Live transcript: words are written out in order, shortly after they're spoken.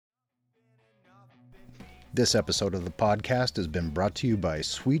This episode of the podcast has been brought to you by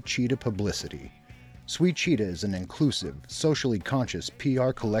Sweet Cheetah Publicity. Sweet Cheetah is an inclusive, socially conscious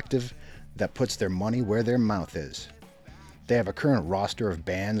PR collective that puts their money where their mouth is. They have a current roster of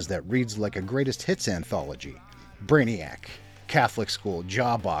bands that reads like a greatest hits anthology. Brainiac, Catholic School,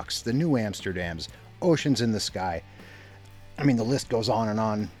 Jawbox, The New Amsterdams, Oceans in the Sky. I mean, the list goes on and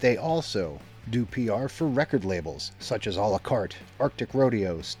on. They also do PR for record labels such as A La Carte, Arctic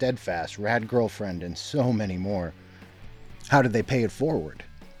Rodeo, Steadfast, Rad Girlfriend, and so many more. How do they pay it forward?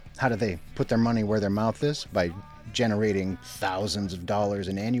 How do they put their money where their mouth is? By generating thousands of dollars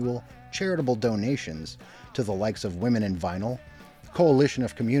in annual charitable donations to the likes of Women in Vinyl, Coalition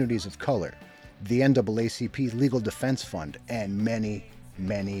of Communities of Color, the NAACP Legal Defense Fund, and many,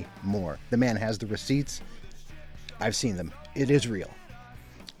 many more. The man has the receipts. I've seen them. It is real.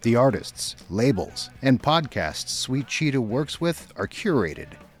 The artists, labels, and podcasts Sweet Cheetah works with are curated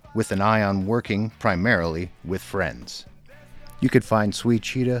with an eye on working primarily with friends. You could find Sweet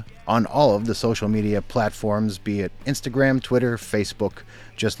Cheetah on all of the social media platforms, be it Instagram, Twitter, Facebook.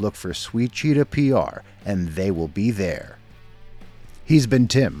 Just look for Sweet Cheetah PR and they will be there. He's been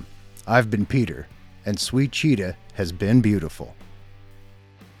Tim, I've been Peter, and Sweet Cheetah has been beautiful.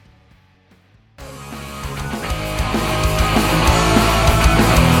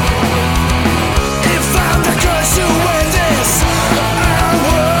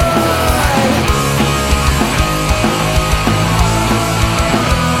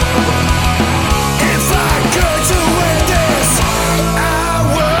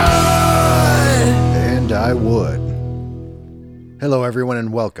 I would. Hello everyone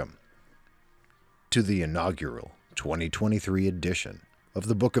and welcome to the inaugural 2023 edition of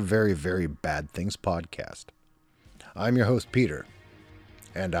the Book of Very, Very Bad Things podcast. I'm your host Peter,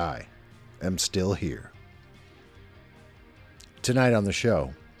 and I am still here. Tonight on the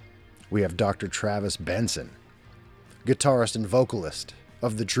show, we have Dr. Travis Benson, guitarist and vocalist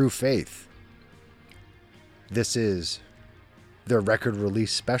of The True Faith. This is their record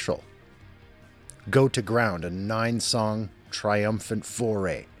release special, Go to Ground, a 9-song triumphant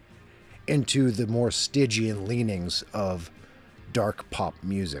foray into the more Stygian leanings of dark pop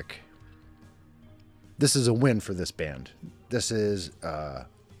music. This is a win for this band. This is a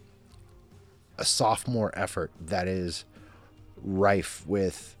sophomore effort that is rife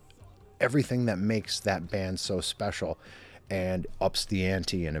with everything that makes that band so special and ups the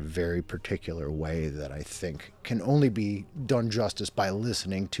ante in a very particular way that I think can only be done justice by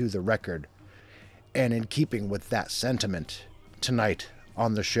listening to the record. And in keeping with that sentiment, tonight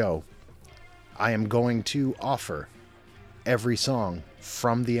on the show, I am going to offer every song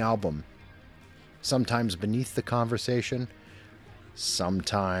from the album, sometimes beneath the conversation,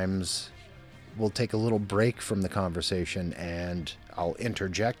 sometimes we'll take a little break from the conversation and I'll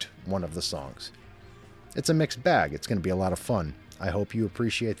interject one of the songs. It's a mixed bag. It's going to be a lot of fun. I hope you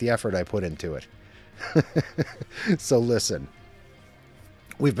appreciate the effort I put into it. So listen,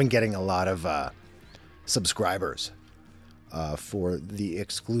 we've been getting a lot of subscribers for the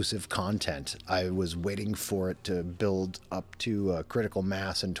exclusive content. I was waiting for it to build up to critical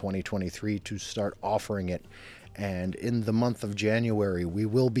mass in 2023 to start offering it, and in the month of January we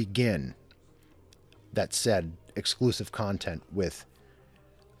will begin that said exclusive content with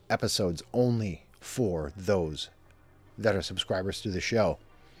episodes only for those that are subscribers to the show.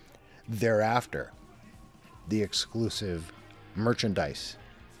 Thereafter, the exclusive merchandise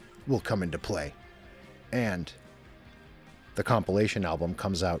will come into play. And the compilation album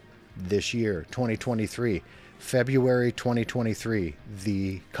comes out this year, 2023, February 2023.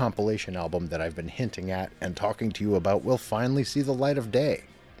 The compilation album that I've been hinting at and talking to you about will finally see the light of day.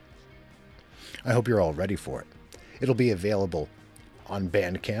 I hope you're all ready for it. It'll be available on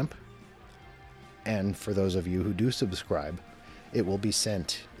Bandcamp. And for those of you who do subscribe, it will be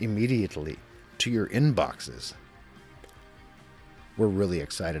sent immediately to your inboxes. We're really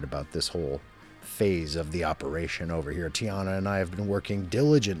excited about this whole phase of the operation over here. Tiana and I have been working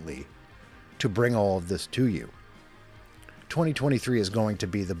diligently to bring all of this to you. 2023 is going to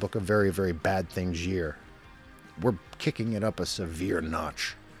be the Book of Very, Very Bad Things year. We're kicking it up a severe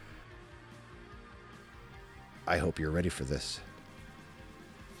notch. I hope you're ready for this.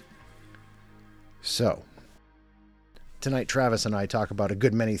 So, tonight Travis and I talk about a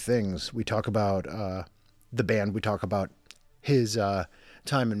good many things. We talk about the band. We talk about his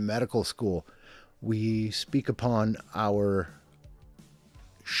time in medical school. We speak upon our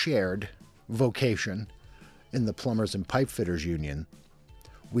shared vocation in the Plumbers and Pipefitters Union.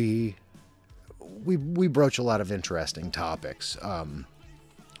 We broach a lot of interesting topics.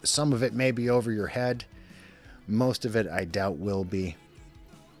 Some of it may be over your head. Most of it I doubt will be.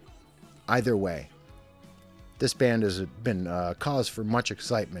 Either way, This band has been a cause for much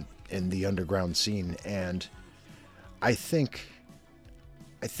excitement in the underground scene, and I think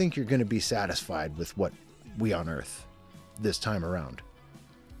you're going to be satisfied with what we unearth this time around.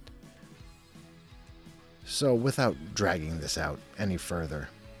 So without dragging this out any further,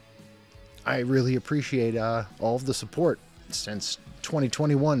 I really appreciate all of the support since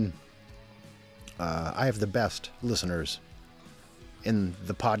 2021. I have the best listeners in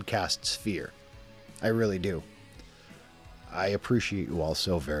the podcast sphere. I really do. I appreciate you all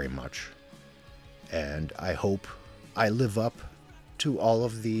so very much. And I hope I live up to all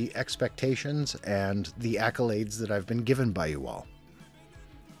of the expectations and the accolades that I've been given by you all.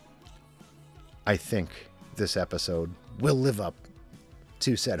 I think this episode will live up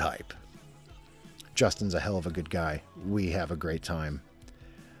to said hype. Justin's a hell of a good guy. We have a great time.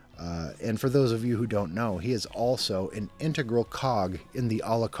 And for those of you who don't know, he is also an integral cog in the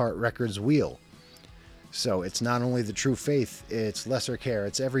a la carte records wheel. So it's not only the True Faith, it's Lesser Care,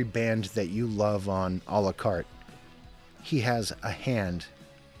 it's every band that you love on a la carte. He has a hand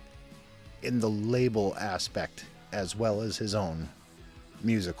in the label aspect as well as his own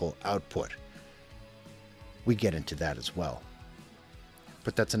musical output. We get into that as well.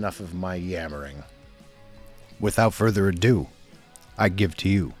 But that's enough of my yammering. Without further ado, I give to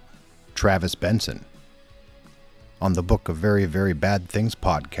you Travis Benson on the Book of Very, Very Bad Things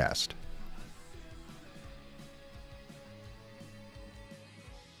podcast.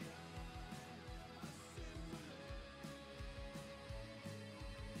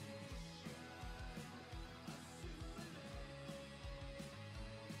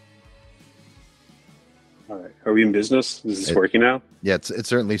 All right. Are we in business? Is this working now? Yeah, it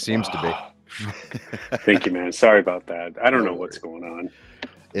certainly seems to be. Thank you, man. Sorry about that. I don't know what's going on.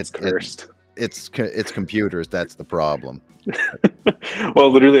 It's cursed. It's computers. That's the problem. Well,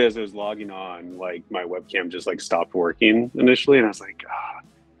 literally, as I was logging on, like my webcam just like stopped working initially, and I was like,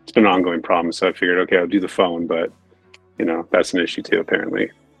 it's been an ongoing problem. So I figured, okay, I'll do the phone, but that's an issue too, apparently.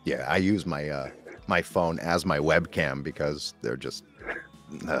 Yeah, I use my my phone as my webcam because they're just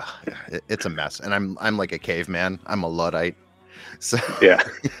it's a mess, and I'm like a caveman. I'm a Luddite. So yeah.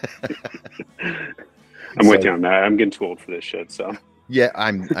 I'm with you on that. I'm getting too old for this shit, so. Yeah,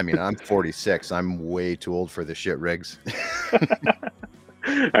 I'm 46. I'm way too old for this shit, Riggs. All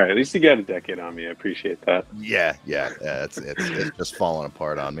right, at least you got a decade on me. I appreciate that. Yeah, it's just falling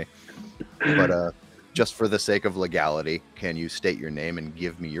apart on me. But just for the sake of legality, can you state your name and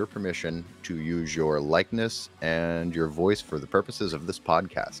give me your permission to use your likeness and your voice for the purposes of this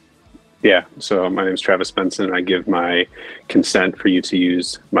podcast? Yeah, so my name is Travis Benson. I give my consent for you to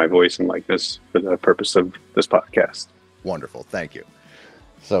use my voice and likeness for the purpose of this podcast. Wonderful, thank you.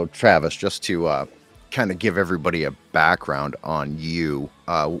 So, Travis, just to kind of give everybody a background on you,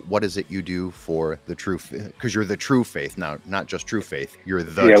 what is it you do for the True Faith? Because you're the True Faith now, not just True Faith. You're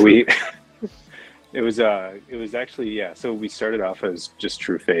the True Faith. It was actually, so we started off as just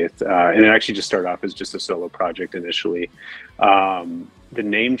True Faith, and it actually just started off as just a solo project initially. The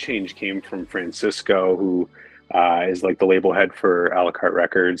name change came from Francisco, who is like the label head for a la carte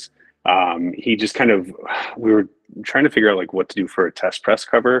records. He just we were trying to figure out like what to do for a test press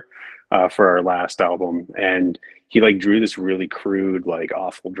cover for our last album, and he like drew this really crude, like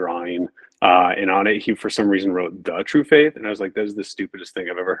awful drawing, and on it he for some reason wrote "The True Faith," and I was like, that is the stupidest thing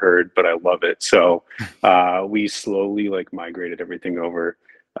I've ever heard, but I love it. So we slowly like migrated everything over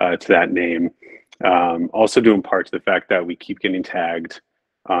to that name. Also due in part to the fact that we keep getting tagged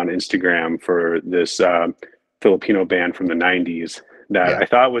on Instagram for this Filipino band from the 90s that I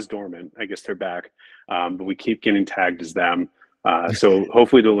thought was dormant. I guess they're back, but we keep getting tagged as them. So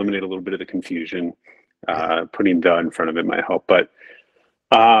hopefully to eliminate a little bit of the confusion, putting "the" in front of it might help. But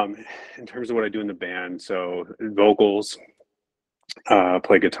in terms of what I do in the band, so vocals,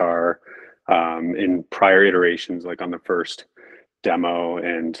 play guitar, in prior iterations, like on the first demo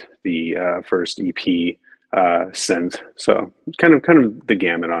and the first EP, synth. So kind of the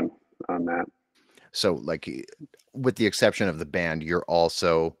gamut on that. So like, with the exception of the band, you're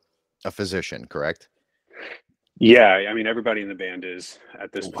also a physician, correct? Yeah, I mean everybody in the band is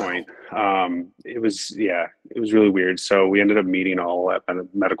at this point. It was really weird. So we ended up meeting all at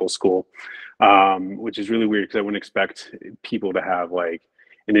medical school, which is really weird because I wouldn't expect people to have like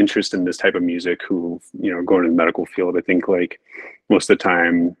an interest in this type of music who, going in the medical field. I think like most of the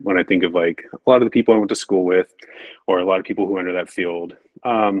time when I think of like a lot of the people I went to school with, or a lot of people who enter that field,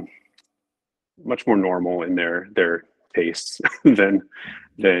 much more normal in their tastes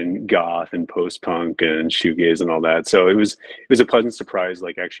than goth and post-punk and shoegaze and all that. So it was a pleasant surprise,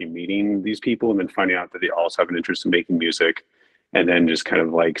 like actually meeting these people and then finding out that they also have an interest in making music, and then just kind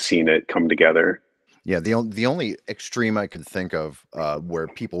of like seeing it come together. Yeah, the only extreme I could think of where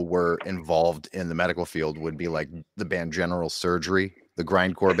people were involved in the medical field would be like the band General Surgery, the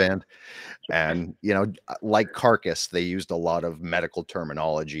grindcore band. And, like Carcass, they used a lot of medical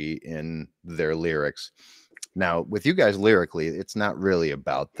terminology in their lyrics. Now, with you guys lyrically, it's not really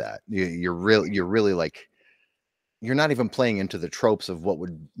about that. You're really like, you're not even playing into the tropes of what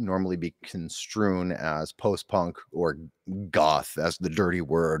would normally be construed as post-punk or goth, as the dirty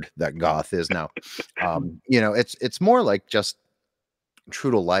word that goth is now. It's more like just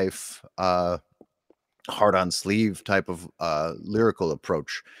true to life, hard on sleeve type of lyrical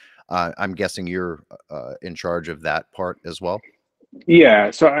approach. I'm guessing you're in charge of that part as well.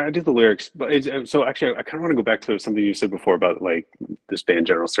 Yeah, so I did the lyrics, but so actually, I kind of want to go back to something you said before about like this band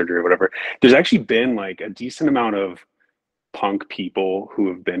General Surgery or whatever. There's actually been like a decent amount of punk people who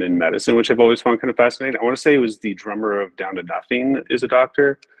have been in medicine, which I've always found kind of fascinating. I want to say it was the drummer of Down to Nothing is a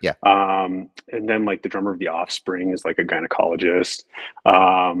doctor. Yeah. And then like the drummer of The Offspring is like a gynecologist.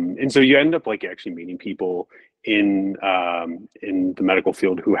 And so you end up like actually meeting people in the medical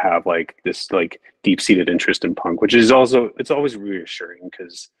field who have like this like deep-seated interest in punk, which is also, it's always reassuring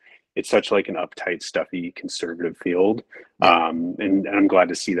because it's such like an uptight, stuffy, conservative field. Yeah. And I'm glad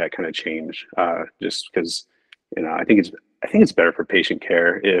to see that kind of change, just because I think it's better for patient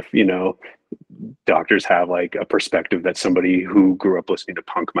care if doctors have like a perspective that somebody who grew up listening to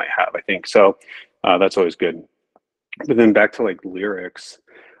punk might have. I think so. That's always good. But then back to like lyrics,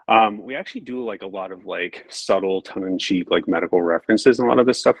 we actually do like a lot of like subtle tongue-in-cheek like medical references in a lot of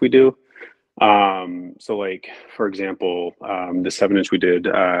the stuff we do. So like for example, the 7-inch we did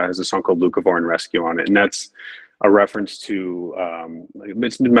has a song called Leucovorin Rescue on it, and that's a reference to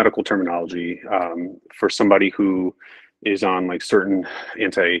it's medical terminology for somebody who is on like certain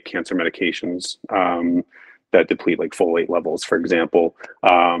anti-cancer medications that deplete like folate levels, for example,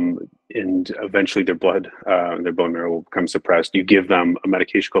 and eventually their bone marrow will become suppressed. You give them a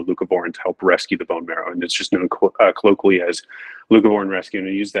medication called leucovorin to help rescue the bone marrow, and it's just known colloquially as leucovorin rescue. And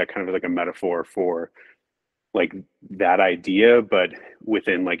I use that kind of like a metaphor for like that idea, but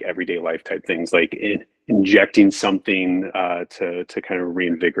within like everyday life type things, like injecting something to kind of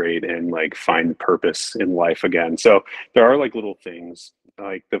reinvigorate and like find purpose in life again. So there are like little things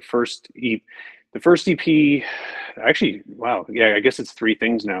like the first EP, actually, wow, yeah, I guess it's three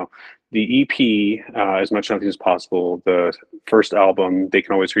things now. The EP, As Much Nothing as Possible, the first album, They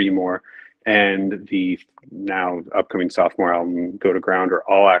Can Always Hear You More, and the now upcoming sophomore album, Go to Ground, are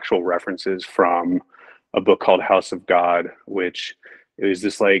all actual references from a book called House of God, which is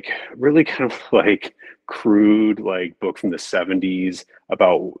this like really kind of like crude like book from the 70s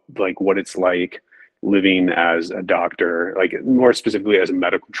about like what it's like living as a doctor, like more specifically as a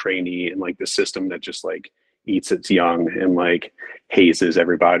medical trainee in like the system that just like eats its young and like hazes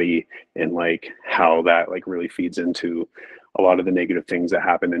everybody, and like how that like really feeds into a lot of the negative things that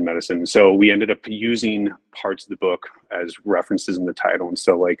happen in medicine. So we ended up using parts of the book as references in the title. And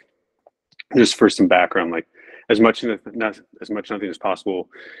so like just for some background, like as much nothing as possible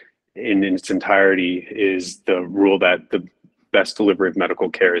in its entirety is the rule that the best delivery of medical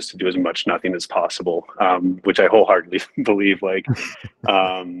care is to do as much nothing as possible, which I wholeheartedly believe. Like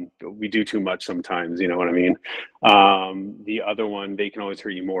we do too much sometimes, you know what I mean? The other one, They Can Always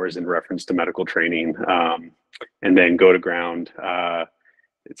Hear You More, is in reference to medical training. And then Go to Ground,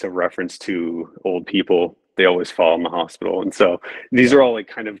 it's a reference to old people. They always fall in the hospital. And so these are all like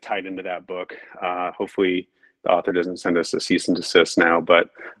kind of tied into that book. Hopefully the author doesn't send us a cease and desist now, but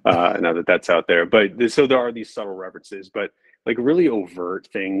now that that's out there. But so there are these subtle references, but like really overt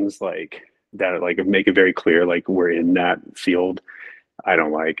things like that, like make it very clear, like we're in that field. I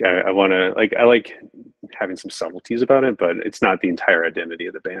don't like, I want to like, I like having some subtleties about it, but it's not the entire identity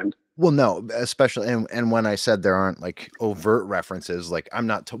of the band. Well, no, especially and when I said there aren't like overt references, like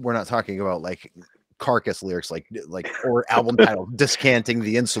we're not talking about like Carcass lyrics, like or album title Descanting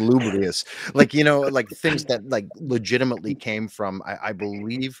the Insalubrious, like like things that like legitimately came from I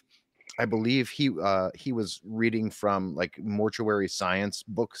believe he was reading from like mortuary science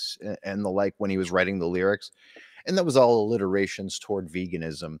books and the like when he was writing the lyrics, and that was all alliterations toward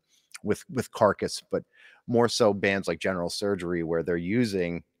veganism with Carcass, but more so bands like General Surgery where they're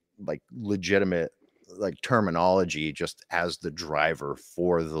using like legitimate like terminology just as the driver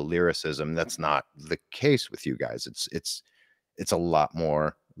for the lyricism. That's not the case with you guys. It's a lot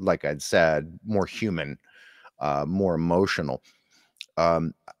more, like I'd said, more human, more emotional.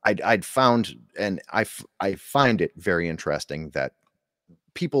 I'd found, and I find it very interesting that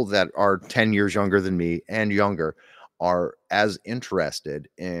people that are 10 years younger than me and younger are as interested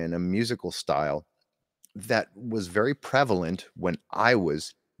in a musical style that was very prevalent when I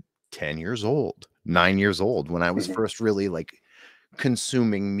was 10 years old. 9 years old when I was Mhm. first really like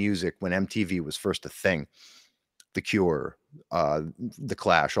consuming music, when MTV was first a thing. The Cure, The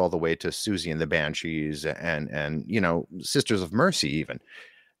Clash, all the way to Susie and the Banshees, and you know, Sisters of Mercy. Even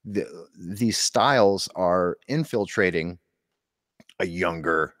these styles are infiltrating a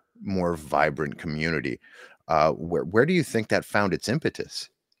younger, more vibrant community. Where do you think that found its impetus?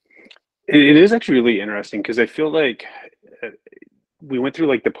 It is actually really interesting because I feel like uh, we went through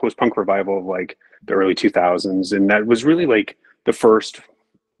like the post-punk revival of like the early 2000s, and that was really like the first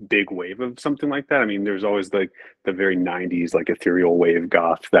big wave of something like that. I mean, there's always like the very 90s like ethereal wave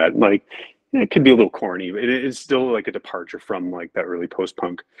goth that like it could be a little corny, but it is still like a departure from like that early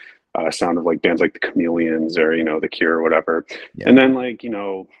post-punk sound of like bands like the Chameleons or you know the Cure or whatever. Yeah, And then like you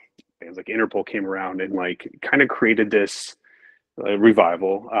know bands like Interpol came around and like kind of created this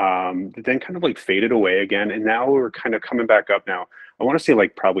revival that then kind of like faded away again, and now we're kind of coming back up now. I want to say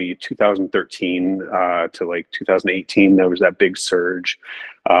like probably 2013 to like 2018 there was that big surge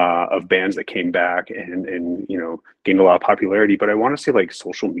of bands that came back and you know gained a lot of popularity, but I want to say like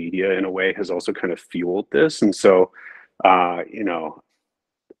social media in a way has also kind of fueled this. And so you know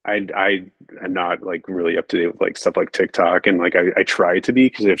I am not like really up to date with like stuff like TikTok, and like I try to be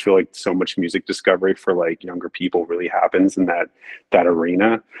because I feel like so much music discovery for like younger people really happens in that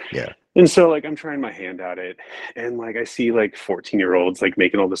arena. yeah, And so like I'm trying my hand at it, and like I see like 14-year-olds like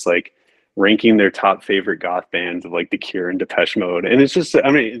making all this like ranking their top favorite goth bands of like The Cure and Depeche Mode, and it's just I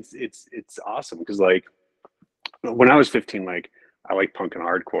mean it's awesome because like when I was 15, like I like punk and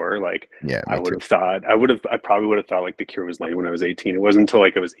hardcore. Like yeah. Me too. I probably would have thought like The Cure was lame when I was 18. It wasn't until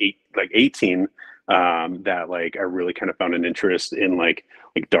like I was 18, that like I really kind of found an interest in like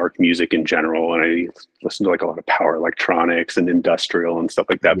dark music in general. And I listened to like a lot of power electronics and industrial and stuff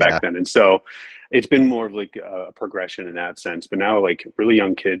like that Yeah, back then. And so it's been more of like a progression in that sense. But now like really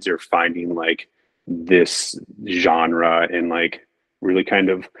young kids are finding like this genre and like really kind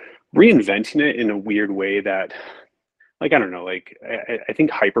of reinventing it in a weird way that like I don't know, like I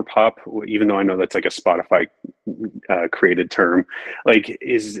think hyperpop, even though I know that's like a Spotify created term, like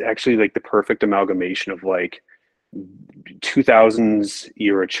is actually like the perfect amalgamation of like 2000s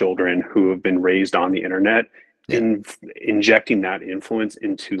era children who have been raised on the internet yeah, in injecting that influence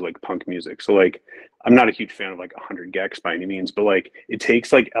into like punk music. So like I'm not a huge fan of like 100 gex by any means, but like it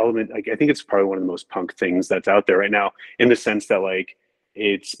takes like element like I think it's probably one of the most punk things that's out there right now in the sense that like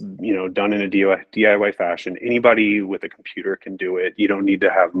it's you know done in a DIY fashion. Anybody with a computer can do it. You don't need to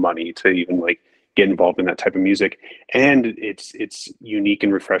have money to even like get involved in that type of music. And it's unique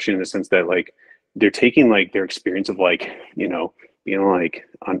and refreshing in the sense that like they're taking like their experience of like you know being like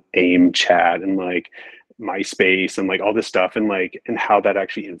on AIM chat and like MySpace and like all this stuff and how that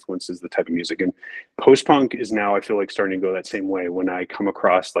actually influences the type of music. And post punk is now I feel like starting to go that same way. When I come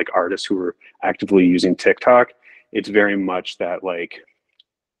across like artists who are actively using TikTok, it's very much that like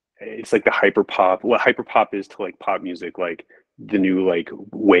it's like the hyper pop what hyper pop is to like pop music, like the new like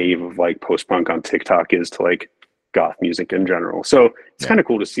wave of like post punk on TikTok is to like goth music in general. So it's yeah. kind of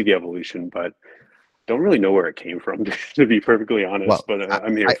cool to see the evolution, but don't really know where it came from to be perfectly honest, Well, but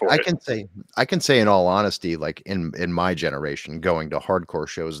I'm here for I it. can say in all honesty, like in my generation, going to hardcore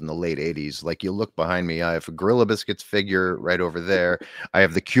shows in the late '80s, like you look behind me, I have a Gorilla Biscuits figure right over there. I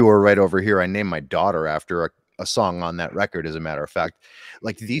have the Cure right over here. I named my daughter after a song on that record, as a matter of fact.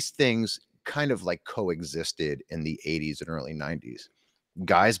 Like these things kind of like coexisted in the '80s and early '90s.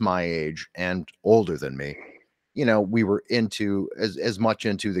 Guys my age and older than me, you know, we were into as much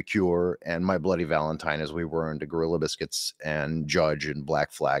into The Cure and My Bloody Valentine as we were into Gorilla Biscuits and Judge and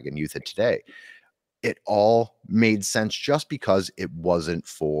Black Flag and Youth of Today. It all made sense just because it wasn't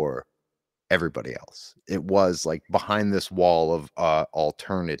for everybody else. It was like behind this wall of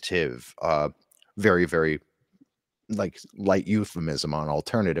alternative, very, very like light euphemism on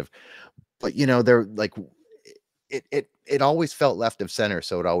alternative. But you know, they're like it always felt left of center,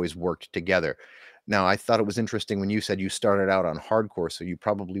 so it always worked together. Now, I thought it was interesting when you said you started out on hardcore, so you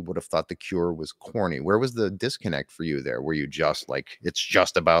probably would have thought The Cure was corny. Where was the disconnect for you there? Were you just like, it's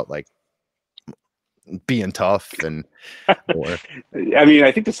just about like being tough and or I mean,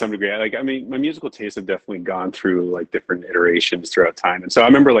 I think to some degree, like, I mean, my musical tastes have definitely gone through like different iterations throughout time. And so I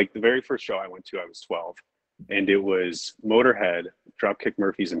remember like the very first show I went to, I was 12, and it was Motorhead, Dropkick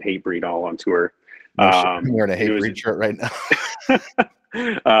Murphys, and Hatebreed all on tour. no shit? I'm wearing a And it was Hatebreed shirt right now.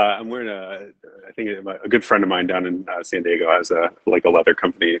 I'm wearing I think a good friend of mine down in San Diego has a like a leather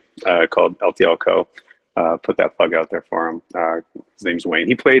company called LTL Co. Put that plug out there for him. His name's Wayne.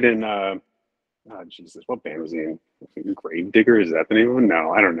 He played in Jesus, what band was he in? Grave Digger, is that the name of it?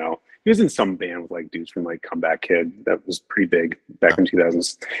 No, I don't know. He was in some band with like dudes from like Comeback Kid that was pretty big back in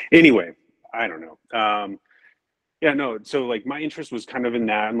 2000s. Anyway, I don't know. Yeah, no. So like my interest was kind of in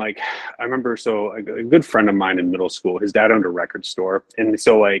that, and like I remember, so a good friend of mine in middle school, his dad owned a record store, and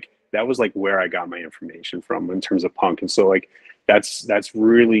so like that was like where I got my information from in terms of punk, and so like that's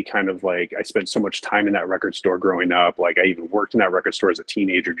really kind of like I spent so much time in that record store growing up. Like I even worked in that record store as a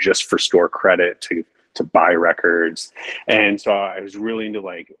teenager just for store credit to buy records, and so I was really into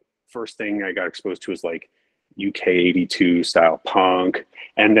like first thing I got exposed to was like UK 82 style punk.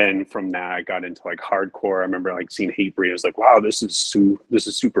 And then from that, I got into like hardcore. I remember like seeing Hatebreed. I was like, wow, this is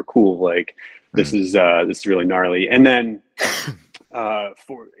super cool. Like this is really gnarly. And then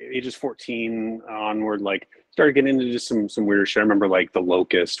for ages 14 onward, like started getting into just some weirder shit. I remember like The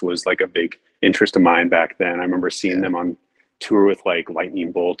Locust was like a big interest of mine back then. I remember seeing them on tour with like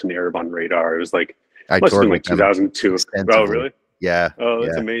Lightning Bolt and Arab on Radar. It was like must have been like 2002. Oh, really? Yeah. Oh,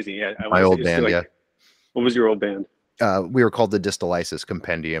 that's amazing. Yeah. My old band, like, yeah. What was your old band? We were called the Distylysis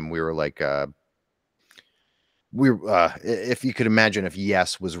Compendium. We were like, if you could imagine if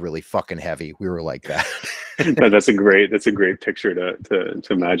Yes was really fucking heavy, we were like that. That's a great picture to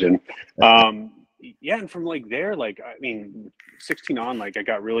imagine. Yeah, and from like there, like I mean, 16 on, like I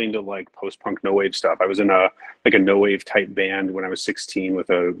got really into like post-punk no wave stuff. I was in a no wave type band when I was 16 with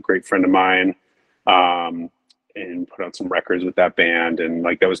a great friend of mine, and put out some records with that band, and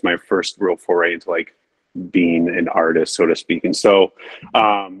like that was my first real foray into like being an artist, so to speak. And so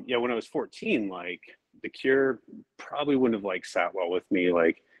yeah, when I was 14, like The Cure probably wouldn't have like sat well with me,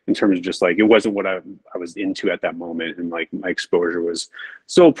 like in terms of just like it wasn't what I was into at that moment, and like my exposure was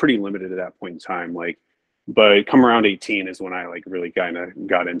still pretty limited at that point in time. Like, but come around 18 is when I like really kind of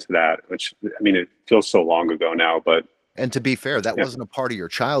got into that, which I mean it feels so long ago now, but and to be fair, that wasn't a part of your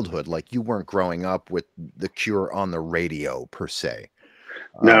childhood. Like you weren't growing up with The Cure on the radio per se.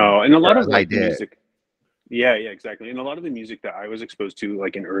 No, and a lot of like the music. Yeah, exactly. And a lot of the music that I was exposed to,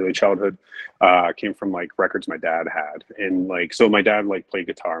 like in early childhood, came from like records my dad had, and like so my dad like played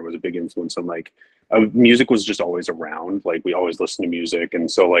guitar and was a big influence on like music was just always around. Like we always listened to music, and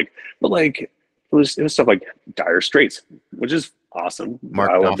so like, but like it was stuff like Dire Straits, which is awesome.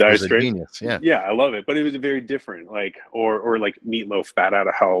 Mark I love Dire was a Straits. genius. Yeah, Yeah, I love it, but it was very different. Like or like Meatloaf, Bat Out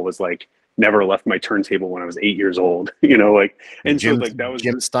of Hell was like never left my turntable when I was 8 years old, you know, like, and so like that was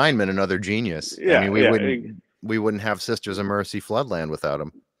Jim Steinman, another genius. Yeah, I mean, we wouldn't have Sisters of Mercy Floodland without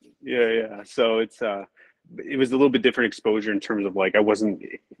him. Yeah. So it was a little bit different exposure in terms of like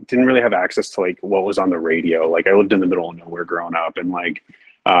didn't really have access to like what was on the radio. Like I lived in the middle of nowhere growing up, and like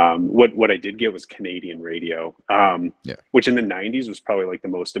what I did get was Canadian radio, which in the 90s was probably like the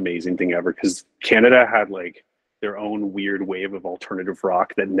most amazing thing ever, because Canada had like their own weird wave of alternative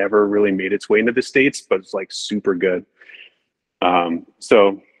rock that never really made its way into the States, but it's like super good.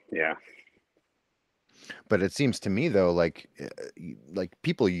 So yeah. But it seems to me though, like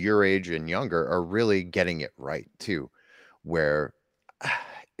people your age and younger are really getting it right too, where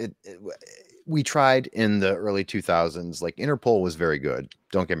we tried in the early 2000s, like Interpol was very good.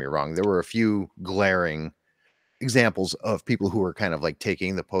 Don't get me wrong. There were a few glaring examples of people who were kind of like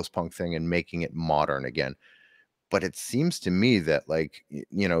taking the post-punk thing and making it modern again. But it seems to me that like,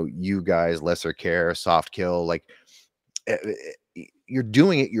 you know, you guys, Lesser Care, Soft Kill, like you're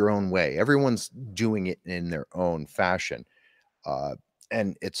doing it your own way. Everyone's doing it in their own fashion.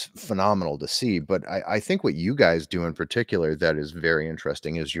 And it's phenomenal to see. But I think what you guys do in particular that is very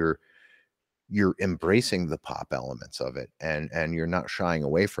interesting is you're embracing the pop elements of it, and you're not shying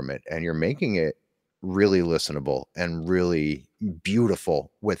away from it, and you're making it really listenable and really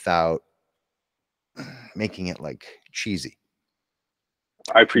beautiful without making it like cheesy.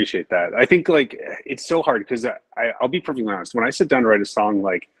 I appreciate that. I think like it's so hard because I'll be perfectly honest. When I sit down to write a song,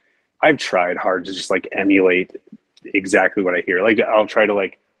 like I've tried hard to just like emulate exactly what I hear. Like I'll try to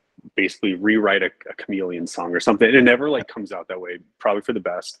like basically rewrite a Chameleon song or something. And it never like comes out that way, probably for the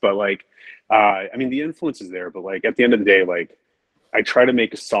best. But like, I mean, the influence is there, but like at the end of the day, like I try to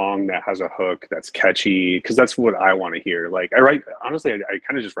make a song that has a hook that's catchy, because that's what I want to hear. Like honestly, I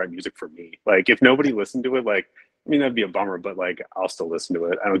kind of just write music for me. Like if nobody listened to it, like, I mean, that'd be a bummer, but like, I'll still listen to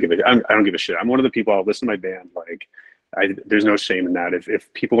it. I don't give a shit. I'm one of the people, I'll listen to my band. Like there's no shame in that.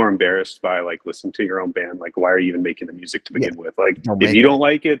 If people are embarrassed by like listening to your own band, like why are you even making the music to begin with? Like if you don't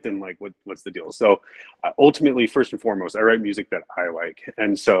like it, then like what's the deal? So ultimately, first and foremost, I write music that I like.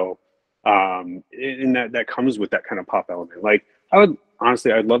 And so and that comes with that kind of pop element. Like I'd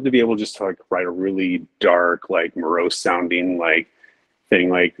love to be able just to like write a really dark, like morose sounding like thing,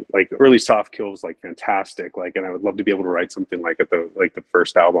 like early Soft Kill was like fantastic, like, and I would love to be able to write something like at the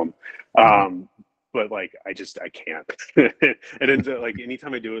first album, but like I can't. It ends up like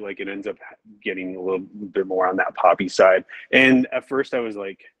anytime I do it, like it ends up getting a little bit more on that poppy side. And at first I was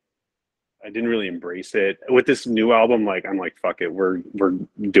like I didn't really embrace it. With this new album, like I'm like, fuck it, we're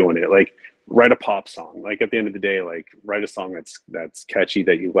doing it. Like write a pop song. Like at the end of the day, like write a song that's catchy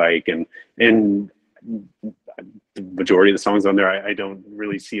that you like, and the majority of the songs on there I don't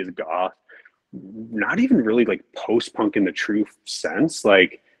really see as goth. Not even really like post punk in the true sense.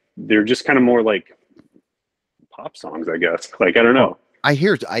 Like they're just kind of more like pop songs, I guess. Like I don't know.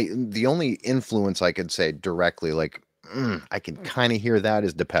 The only influence I could say directly, like I can kind of hear that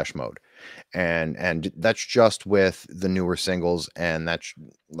is Depeche Mode, and that's just with the newer singles, and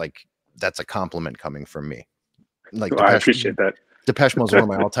that's a compliment coming from me. Like I appreciate that. Depeche Mode is one of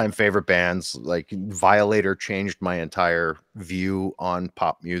my all-time favorite bands. Like Violator changed my entire view on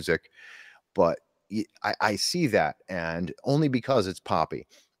pop music, but I see that, and only because it's poppy,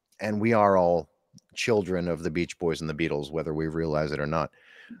 and we are all children of the Beach Boys and the Beatles, whether we realize it or not.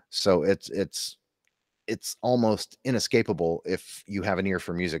 So it's almost inescapable if you have an ear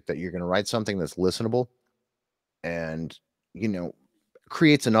for music that you're going to write something that's listenable and,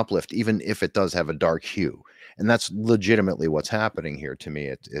 creates an uplift, even if it does have a dark hue. And that's legitimately what's happening here to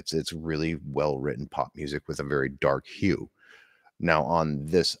me. It's really well written pop music with a very dark hue. Now on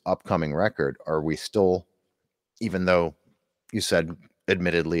this upcoming record, are we still, even though you said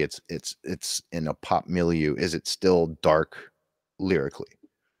admittedly it's in a pop milieu, is it still dark lyrically?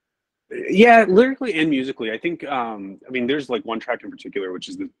 Yeah, lyrically and musically. I think there's like one track in particular, which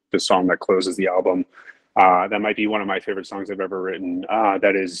is the song that closes the album. That might be one of my favorite songs I've ever written.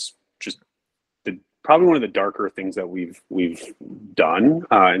 That is just probably one of the darker things that we've done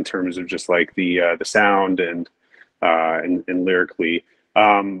in terms of just like the sound and lyrically.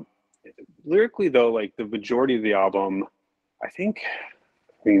 Lyrically though, like the majority of the album,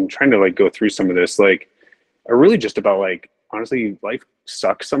 trying to like go through some of this, like are really just about like, honestly, life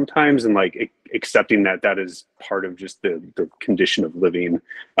sucks sometimes, and like accepting that is part of just the condition of living.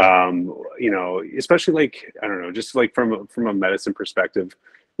 Especially like, I don't know, just like from a medicine perspective,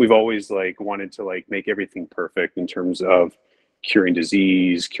 we've always like wanted to like make everything perfect in terms of curing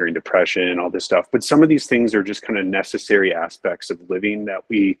disease, curing depression, all this stuff. But some of these things are just kind of necessary aspects of living that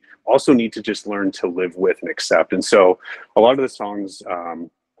we also need to just learn to live with and accept. And so a lot of the songs,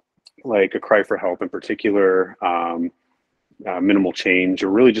 like A Cry for Help in particular, Minimal Change,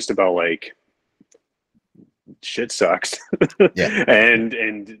 are really just about like shit sucks. Yeah.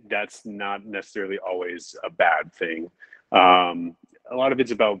 and that's not necessarily always a bad thing. A lot of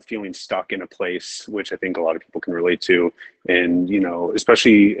it's about feeling stuck in a place, which I think a lot of people can relate to. And,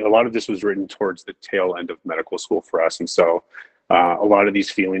 especially a lot of this was written towards the tail end of medical school for us. And so a lot of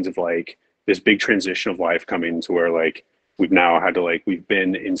these feelings of like this big transition of life coming to where like we've now had to like, we've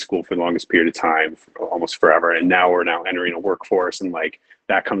been in school for the longest period of time, almost forever. And now we're now entering a workforce, and like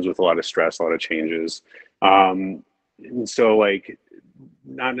that comes with a lot of stress, a lot of changes. And so like,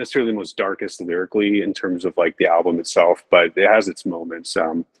 not necessarily the most darkest lyrically in terms of like the album itself, but it has its moments.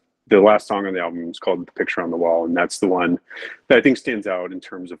 The last song on the album is called The Picture on the Wall, and that's the one that I think stands out in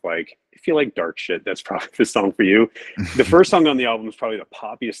terms of like, if you like dark shit, that's probably the song for you. The first song on the album is probably the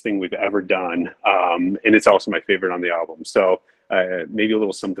poppiest thing we've ever done, and it's also my favorite on the album. So maybe a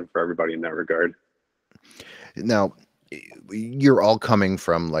little something for everybody in that regard. Now, you're all coming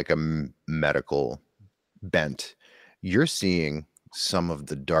from like a medical bent. You're seeing some of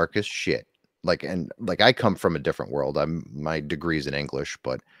the darkest shit. Like I come from a different world. My degree's in English,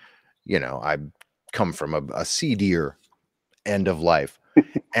 but I come from a seedier end of life.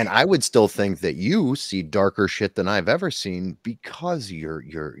 And I would still think that you see darker shit than I've ever seen, because you're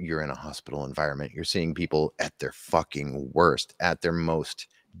in a hospital environment. You're seeing people at their fucking worst, at their most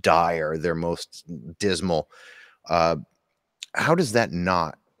dire, their most dismal. How does that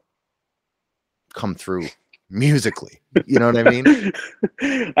not come through musically? You know what I mean?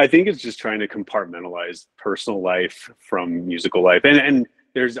 I think it's just trying to compartmentalize personal life from musical life. And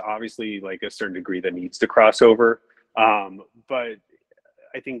there's obviously like a certain degree that needs to cross over. But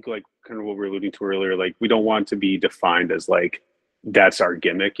I think like kind of what we were alluding to earlier, like we don't want to be defined as like, that's our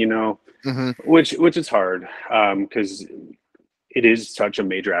gimmick, Mm-hmm. which is hard, because it is such a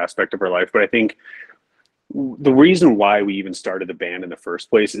major aspect of our life. But I think the reason why we even started the band in the first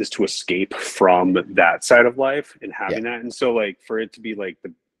place is to escape from that side of life and having that. And so like for it to be like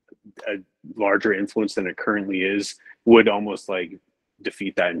a larger influence than it currently is would almost like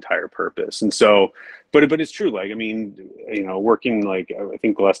defeat that entire purpose. And so, but it's true. Like, I mean, working, like, I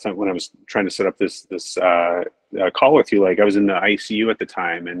think the last time when I was trying to set up this call with you, like I was in the ICU at the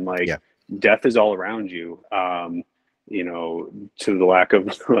time, and like death is all around you. To the lack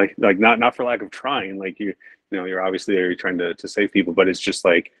of like not for lack of trying, like you're obviously there, you're trying to save people, but it's just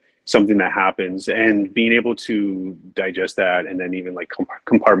like something that happens, and being able to digest that and then even like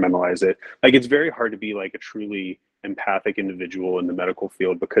compartmentalize it. Like, it's very hard to be like a truly empathic individual in the medical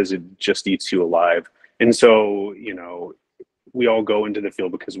field because it just eats you alive. And so, you know, we all go into the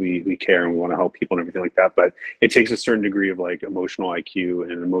field because we care and we want to help people and everything like that. But it takes a certain degree of like emotional IQ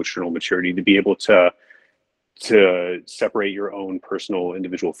and emotional maturity to be able to separate your own personal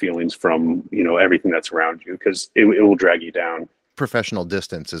individual feelings from, you know, everything that's around you, because it will drag you down. Professional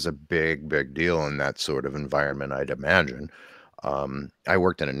distance is a big deal in that sort of environment, I'd imagine. I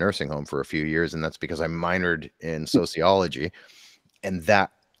worked in a nursing home for a few years, and that's because I minored in sociology, and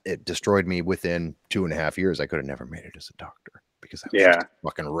that it destroyed me within 2.5 years. I could have never made it as a doctor because I was just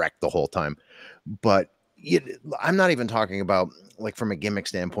fucking wrecked the whole time. But I'm not even talking about like from a gimmick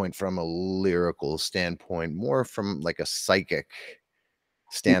standpoint, from a lyrical standpoint, more from like a psychic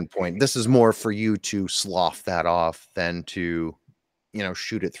standpoint. This is more for you to slough that off than to, you know,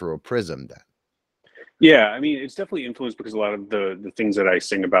 shoot it through a prism then. Yeah, I mean, it's definitely influenced because a lot of the things that I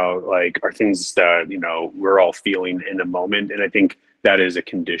sing about like are things that, you know, we're all feeling in a moment, and I think that is a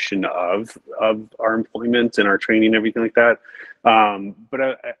condition of our employment and our training and everything like that. But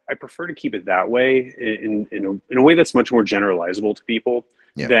I prefer to keep it that way in a way that's much more generalizable to people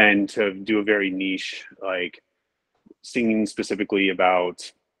than to do a very niche, like singing specifically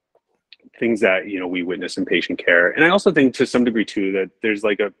about things that, you know, we witness in patient care. And I also think to some degree too that there's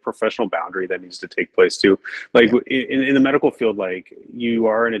like a professional boundary that needs to take place too. Like in the medical field, like you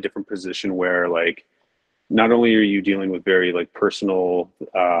are in a different position where like not only are you dealing with very like personal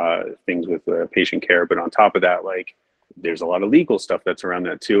things with patient care, but on top of that, like there's a lot of legal stuff that's around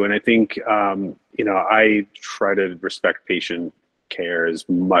that too. And I think you know, I try to respect patient care as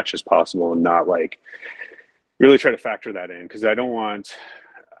much as possible and not like really try to factor that in, because I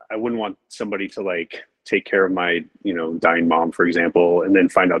wouldn't want somebody to like take care of my, you know, dying mom, for example, and then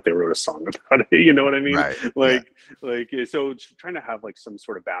find out they wrote a song about it. You know what I mean? Right. Like, so trying to have like some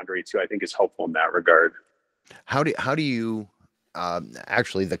sort of boundary too, I think is helpful in that regard. How do you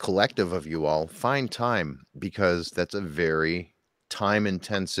actually, the collective of you all, find time? Because that's a very time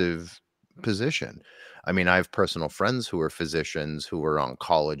intensive position. I mean, I have personal friends who are physicians, who are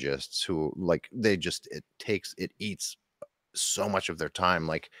oncologists, who like, it eats so much of their time.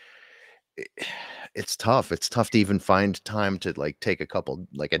 Like it's tough. It's tough to even find time to like take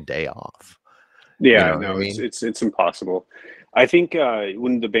a day off. Yeah, You know what no, I mean? it's impossible. I think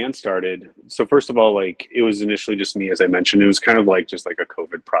when the band started, so first of all, like it was initially just me, as I mentioned. It was kind of like just like a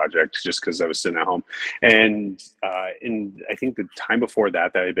COVID project, just because I was sitting at home. And I think the time before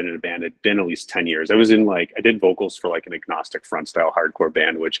that I had been in a band had been at least 10 years. I did vocals for like an agnostic front style hardcore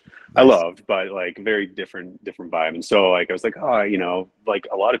band, which I loved, but like very different vibe. And so like I was like, oh, you know, like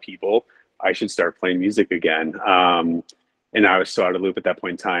a lot of people, I should start playing music again. And I was so out of the loop at that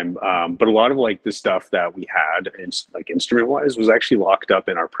point in time. But a lot of like the stuff that we had, and like instrument wise, was actually locked up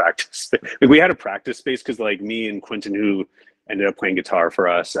in our practice. Like we had a practice space because like me and Quentin, who ended up playing guitar for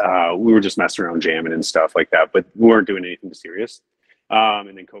us, we were just messing around jamming and stuff like that, but we weren't doing anything serious.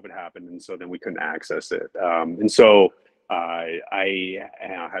 And then COVID happened, and so then we couldn't access it. And so I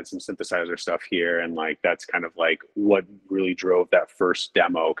had some synthesizer stuff here, and like that's kind of like what really drove that first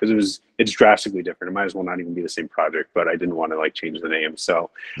demo, because it's drastically different. It might as well not even be the same project, but I didn't want to like change the name, so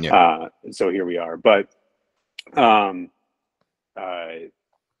so here we are. But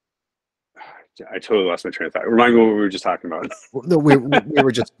I totally lost my train of thought. Remind me what we were just talking about. No, we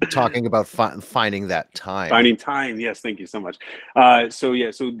were just talking about finding that time. Finding time. Yes. Thank you so much. So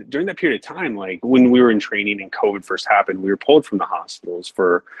during that period of time, like when we were in training and COVID first happened, we were pulled from the hospitals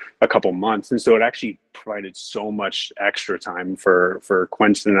for a couple months. And so it actually provided so much extra time for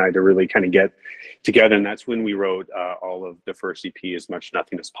Quentin and I to really kind of get together. And that's when we wrote all of the first EP, As Much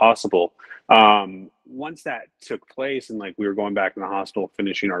Nothing as Possible. Once that took place and like we were going back in the hospital,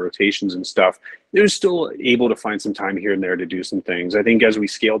 finishing our rotations and stuff, it was still able to find some time here and there to do some things. I think as we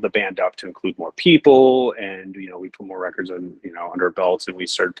scaled the band up to include more people, and you know, we put more records on, you know, under our belts, and we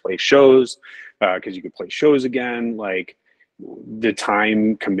started to play shows because you could play shows again, like the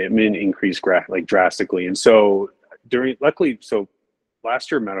time commitment increased drastically. And so so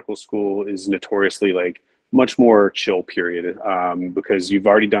last year medical school is notoriously like much more chill period, because you've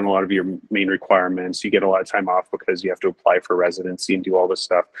already done a lot of your main requirements. You get a lot of time off because you have to apply for residency and do all this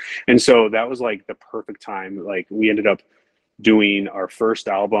stuff. And so that was like the perfect time. Like we ended up doing our first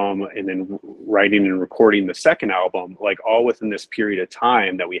album and then writing and recording the second album, like all within this period of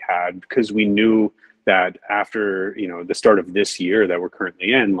time that we had, because we knew that after, you know, the start of this year that we're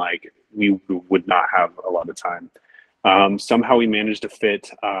currently in, like we would not have a lot of time. Somehow we managed to fit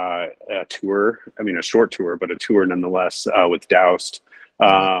a tour, I mean, a short tour, but a tour nonetheless, with Doused,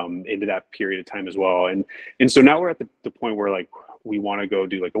 into that period of time as well. And so now we're at the point where like we want to go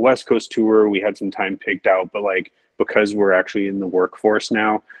do like a West Coast tour. We had some time picked out, but like because we're actually in the workforce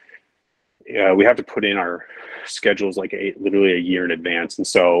now, we have to put in our schedules like literally a year in advance, and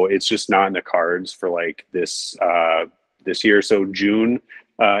so it's just not in the cards for like this year. So June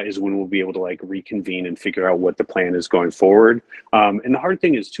is when we'll be able to like reconvene and figure out what the plan is going forward. And the hard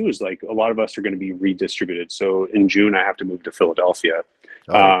thing is too is like a lot of us are going to be redistributed. So in June I have to move to Philadelphia.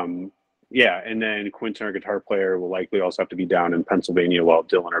 Yeah, and then Quentin, our guitar player, will likely also have to be down in Pennsylvania, while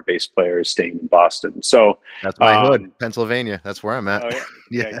Dylan, our bass player, is staying in Boston. So that's my hood, Pennsylvania. That's where I'm at. Oh,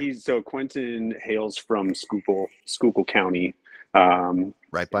 yeah. So Quentin hails from Schuylkill County,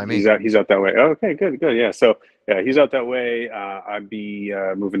 right by me. He's out that way. Oh, okay, good. Yeah, so yeah, he's out that way. I'd be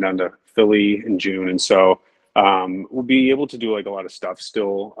moving down to Philly in June, and so we'll be able to do like a lot of stuff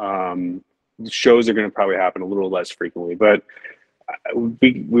still. Shows are going to probably happen a little less frequently, but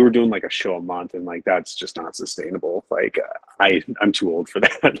we were doing like a show a month, and like that's just not sustainable. Like I'm too old for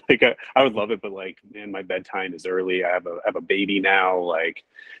that. Like I would love it, but like, man, my bedtime is early. I have a baby now, like,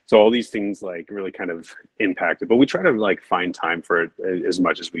 so all these things like really kind of impacted, but we try to like find time for it as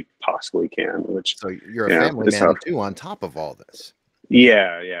much as we possibly can. Which, so you're a family man too on top of all this.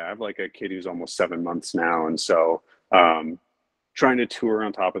 Yeah, I have like a kid who's almost 7 months now, and so trying to tour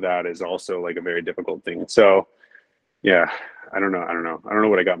on top of that is also like a very difficult thing. So yeah, I don't know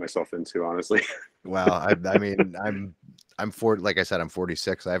what I got myself into, honestly. Well, I mean, I'm 40, like I said, I'm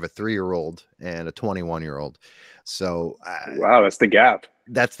 46. I have a 3-year-old and a 21-year-old. So wow, that's the gap.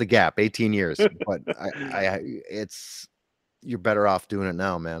 That's the gap, 18 years. But you're better off doing it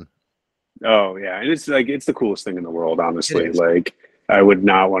now, man. Oh yeah, and it's the coolest thing in the world, honestly. Like I would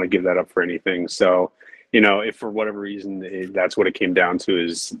not want to give that up for anything. So, if for whatever reason that's what it came down to,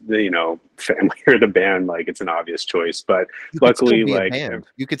 is the family or the band, like it's an obvious choice. But luckily, like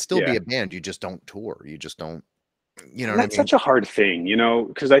you could still be a band, you just don't tour. You just don't, that's such a hard thing,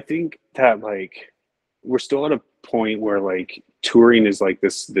 because I think that like we're still at a point where like touring is like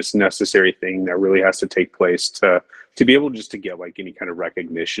this necessary thing that really has to take place to be able just to get like any kind of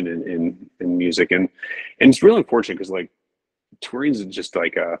recognition in music, and it's really unfortunate because like touring is just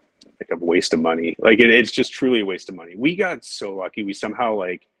like a waste of money. Like it's just truly a waste of money. We got so lucky. We somehow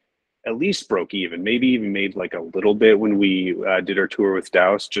like at least broke even, maybe even made like a little bit when we did our tour with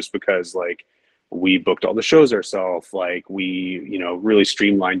Douse, just because like we booked all the shows ourselves. Like we, really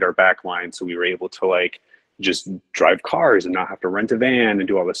streamlined our back line. So we were able to like just drive cars and not have to rent a van and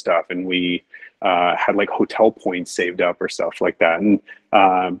do all this stuff. And we had like hotel points saved up or stuff like that. And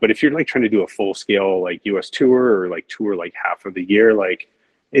but if you're like trying to do a full scale like US tour or like tour like half of the year, like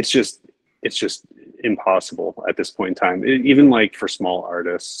it's just impossible at this point in time, even like for small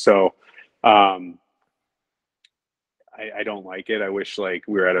artists. So I don't like it. I wish like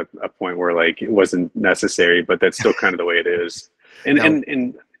we were at a point where like it wasn't necessary, but that's still kind of the way it is. And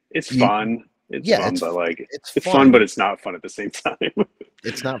and it's fun. It's fun, but like it's fun, but it's not fun at the same time.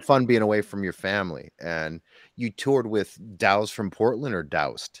 It's not fun being away from your family. And you toured with Douse from Portland or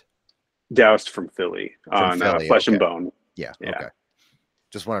Doused? Doused from Philly on Flesh and Bone. Yeah. Okay.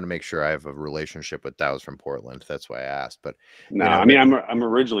 Just wanted to make sure I have a relationship with Douse from Portland. That's why I asked. But no, I mean I'm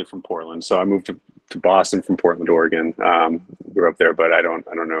originally from Portland, so I moved to Boston from Portland, Oregon. Grew up there, but I don't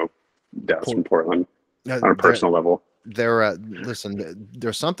know Douse from Portland on a personal level. Listen,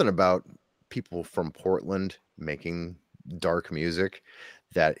 there's something about people from Portland making dark music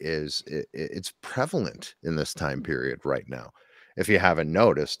that it's prevalent in this time period right now. If you haven't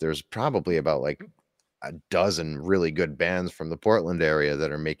noticed, there's probably about like a dozen really good bands from the Portland area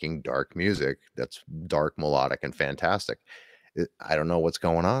that are making dark music that's dark, melodic, and fantastic. I don't know what's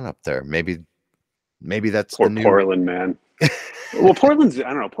going on up there. Maybe that's the new Portland, man. Well, Portland's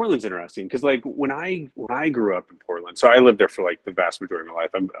interesting because like when I grew up in Portland, so I lived there for like the vast majority of my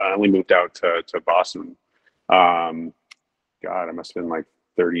life. I only moved out to Boston. God, I must have been like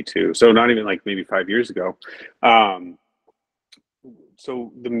 32. So not even like maybe 5 years ago.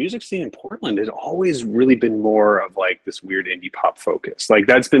 So the music scene in Portland has always really been more of like this weird indie pop focus. Like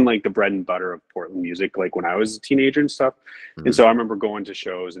that's been like the bread and butter of Portland music, like when I was a teenager and stuff. Mm-hmm. And so I remember going to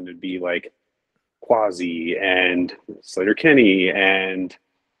shows and it'd be like Quasi and Slater-Kinney and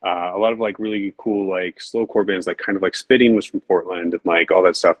a lot of like really cool like slowcore bands, like kind of like Spitting was from Portland and like all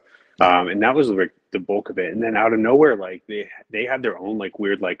that stuff. And that was like the bulk of it. And then out of nowhere, like they had their own like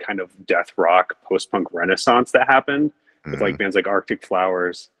weird like kind of death rock post-punk renaissance that happened with like bands like Arctic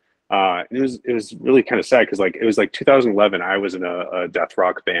Flowers. And it was really kind of sad because like it was like 2011. I was in a death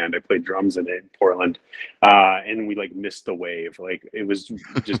rock band. I played drums in it in Portland, and we like missed the wave. Like it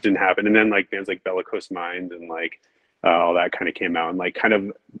just didn't happen. And then like bands like Bellicose Mind and like all that kind of came out and like kind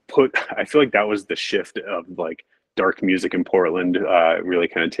of I feel like that was the shift of like dark music in Portland really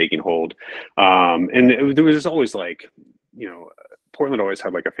kind of taking hold. And there was always like, you know, Portland always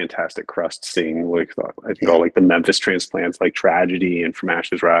had like a fantastic crust scene. Like I think all like the Memphis transplants, like Tragedy and From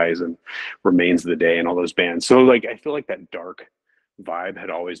Ashes Rise and Remains of the Day and all those bands. So like I feel like that dark vibe had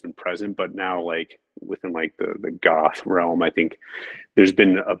always been present, but now like within like the goth realm, I think there's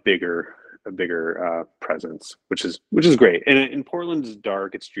been a bigger presence, which is great. And Portland is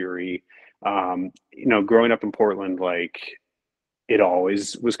dark, it's dreary. You know, growing up in Portland, like it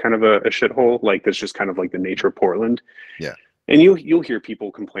always was kind of a shithole. Like that's just kind of like the nature of Portland. Yeah. And you'll hear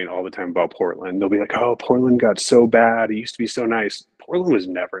people complain all the time about Portland. They'll be like, "Oh, Portland got so bad. It used to be so nice." Portland was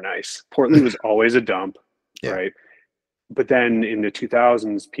never nice. Portland was always a dump, right? But then in the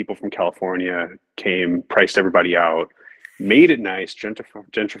 2000s, people from California came, priced everybody out, made it nice,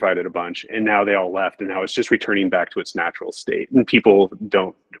 gentrified it a bunch, and now they all left, and now it's just returning back to its natural state. And people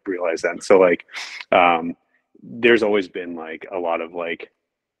don't realize that. So like, there's always been like a lot of like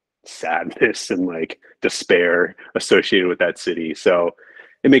sadness and like despair associated with that city. So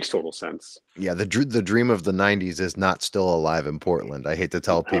it makes total sense. Yeah, the dream of the 90s is not still alive in Portland. I hate to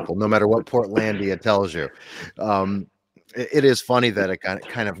tell people, no matter what Portlandia tells you. It is funny that it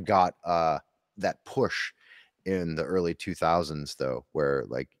kind of got that push in the early 2000s, though, where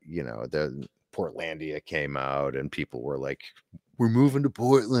like, you know, the Portlandia came out and people were like, we're moving to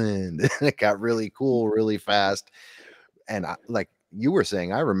Portland. And it got really cool really fast. And like you were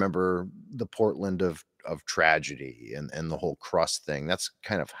saying, I remember the Portland of Tragedy and the whole crust thing. That's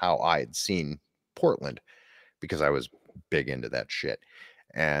kind of how I had seen Portland because I was big into that shit.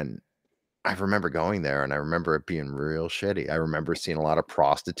 And I remember going there and I remember it being real shitty. I remember seeing a lot of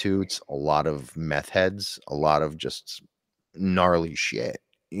prostitutes, a lot of meth heads, a lot of just gnarly shit.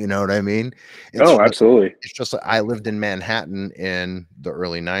 You know what I mean? Absolutely. It's just like I lived in Manhattan in the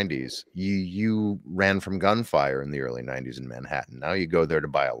early 90s. You ran from gunfire in the early 90s in Manhattan. Now you go there to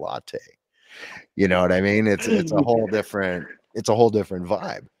buy a latte. You know what I mean? It's a whole different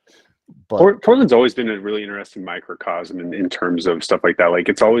vibe. But Portland's always been a really interesting microcosm in terms of stuff like that. Like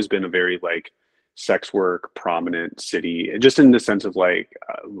it's always been a very like sex work prominent city, just in the sense of like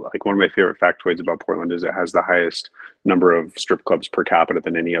one of my favorite factoids about Portland is it has the highest number of strip clubs per capita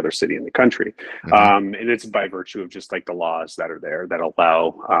than any other city in the country. And it's by virtue of just like the laws that are there that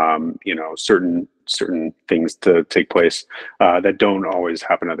allow you know, certain things to take place that don't always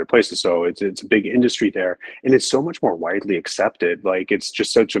happen other places. So it's a big industry there, and it's so much more widely accepted. Like it's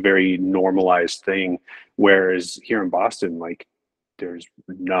just such a very normalized thing, whereas here in Boston, like there's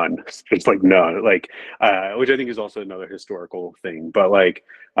none. It's like none, like which I think is also another historical thing. But like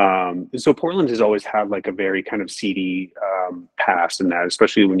so Portland has always had like a very kind of seedy past in that,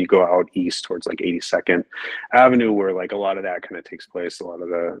 especially when you go out east towards like 82nd Avenue, where like a lot of that kind of takes place, a lot of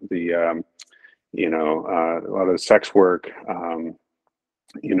the you know, a lot of sex work,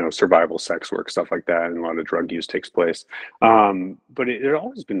 you know, survival sex work, stuff like that, and a lot of drug use takes place. But it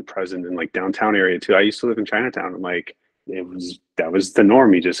always been present in like downtown area too. I used to live in Chinatown, and like that was the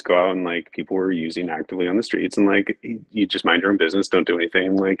norm. You just go out and like people were using actively on the streets, and like you just mind your own business, don't do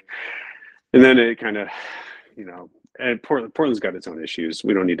anything. Like, and then it kind of, you know, and Portland's got its own issues.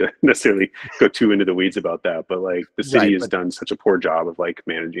 We don't need to necessarily go too into the weeds about that, but like the city has done such a poor job of like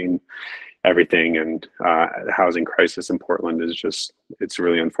managing everything, and the housing crisis in Portland is just, it's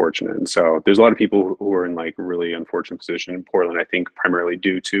really unfortunate. And so there's a lot of people who are in like really unfortunate position in Portland, I think primarily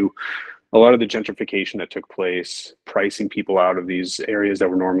due to a lot of the gentrification that took place, pricing people out of these areas that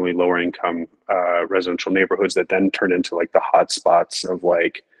were normally lower income residential neighborhoods that then turned into like the hot spots of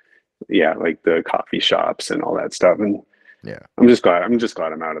like, yeah, like the coffee shops and all that stuff. And yeah, I'm just glad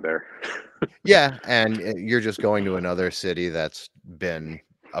I'm out of there. Yeah, and you're just going to another city that's been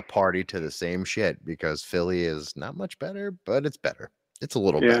a party to the same shit, because Philly is not much better, but it's better. It's a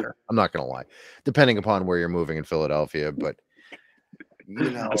little better. I'm not gonna lie, depending upon where you're moving in Philadelphia, but you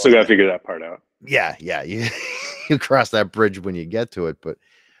know, I still gotta figure that part out. Yeah, you cross that bridge when you get to it, but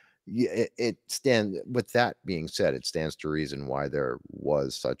it stands. With that being said, it stands to reason why there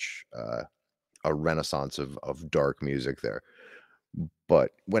was such a renaissance of dark music there.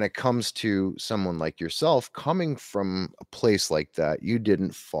 But when it comes to someone like yourself coming from a place like that, you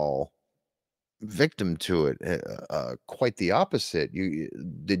didn't fall victim to it. Quite the opposite.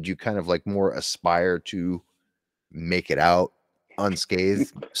 Did you kind of like more aspire to make it out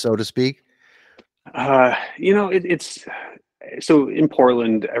unscathed, so to speak? You know, it's so in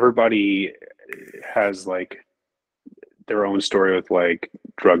Portland, everybody has like their own story with like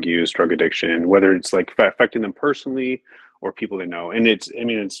drug use, drug addiction, whether it's like affecting them personally or people they know. And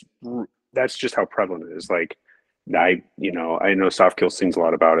that's just how prevalent it is. Like I know Soft Kill sings a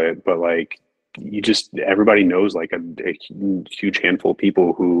lot about it, but like everybody knows like a huge handful of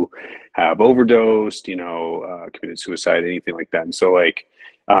people who have overdosed, committed suicide, anything like that. And so like,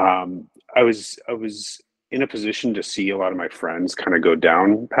 I was in a position to see a lot of my friends kind of go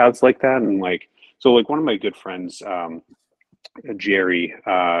down paths like that. And like, so like one of my good friends, Jerry,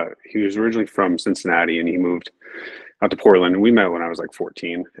 he was originally from Cincinnati and he moved out to Portland. And we met when I was like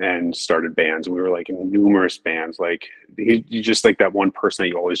 14 and started bands. And we were like in numerous bands. Like he just like that one person that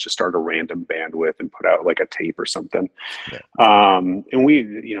you always just start a random band with and put out like a tape or something. Yeah. And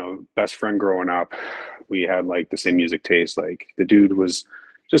we, best friend growing up, we had like the same music taste. Like the dude was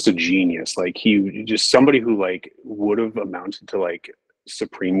just a genius. Like he just somebody who like would have amounted to like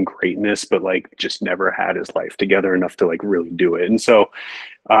supreme greatness, but like just never had his life together enough to like really do it. And so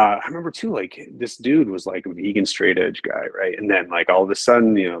I remember too, like this dude was like a vegan straight edge guy, right? And then like all of a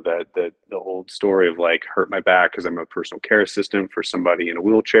sudden, the old story of like hurt my back because I'm a personal care assistant for somebody in a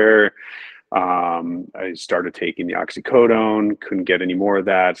wheelchair. I started taking the oxycodone, couldn't get any more of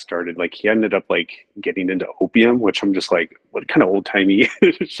that. He ended up like getting into opium, which I'm just like, what kind of old timey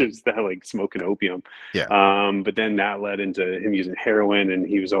is that, like smoking opium? Yeah. But then that led into him using heroin, and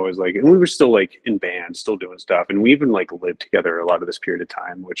he was always like, and we were still like in bands, still doing stuff. And we even like lived together a lot of this period of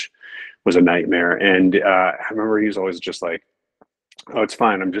time, which was a nightmare. And I remember he was always just like, oh, it's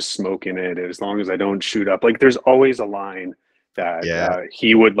fine. I'm just smoking it as long as I don't shoot up. Like there's always a line that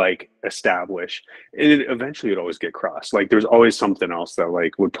he would like establish, and eventually it'd always get crossed. Like there's always something else that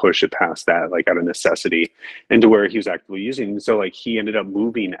like would push it past that, like out of necessity, and to where he was actively using. So like he ended up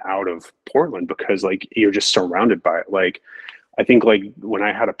moving out of Portland because like you're just surrounded by it. Like I think like when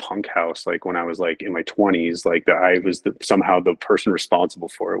I had a punk house, like when I was like in my 20s, like I was somehow the person responsible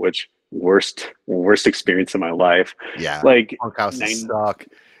for it, which worst experience of my life. Yeah. Like Punk houses suck.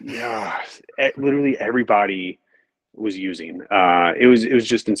 Yeah. Literally everybody was using. It was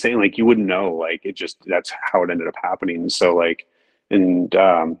just insane. Like you wouldn't know, like that's how it ended up happening. So like, and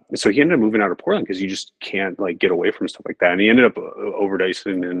so he ended up moving out of Portland because you just can't like get away from stuff like that. And he ended up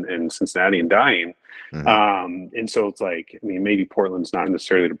overdosing in Cincinnati and dying. Mm-hmm. And so it's like, I mean, maybe Portland's not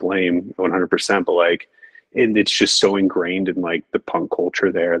necessarily to blame 100%, but like, and it's just so ingrained in like the punk culture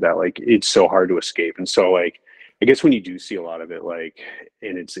there that like it's so hard to escape. And so like, I guess when you do see a lot of it, like,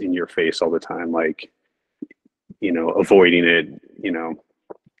 and it's in your face all the time, like, avoiding it,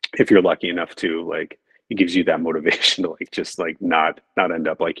 if you're lucky enough to, like, it gives you that motivation to like just like not end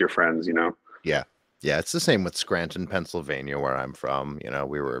up like your friends, Yeah. It's the same with Scranton, Pennsylvania, where I'm from.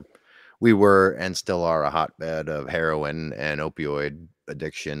 We were and still are a hotbed of heroin and opioid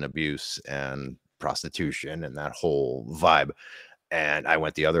addiction, abuse, and prostitution, and that whole vibe. And I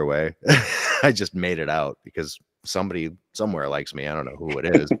went the other way. I just made it out because somebody somewhere likes me. I don't know who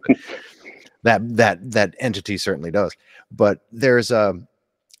it is, but that entity certainly does. But there's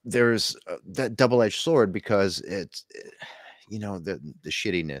that double-edged sword, because it's the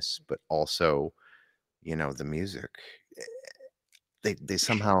shittiness, but also the music. They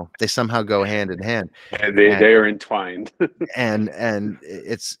somehow go hand in hand. They are entwined. and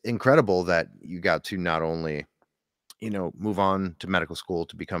it's incredible that you got to not only move on to medical school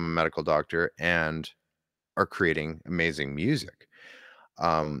to become a medical doctor and are creating amazing music.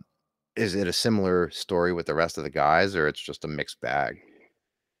 Is it a similar story with the rest of the guys, or it's just a mixed bag?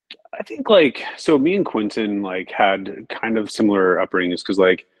 I think like, so me and Quentin like had kind of similar upbringings, because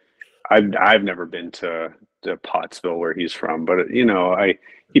like I've never been to Pottsville where he's from, but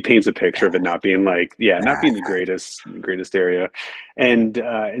he paints a picture of it not being like, not being the greatest area. And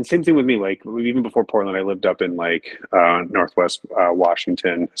same thing with me, like even before Portland, I lived up in like Northwest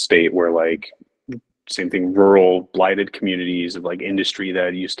Washington state, where like same thing, rural blighted communities of like industry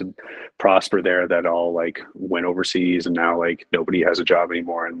that used to prosper there, that all like went overseas, and now like nobody has a job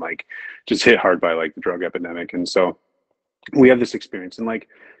anymore, and like just hit hard by like the drug epidemic. And so we have this experience, and like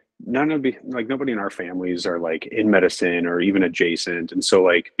nobody in our families are like in medicine or even adjacent. And so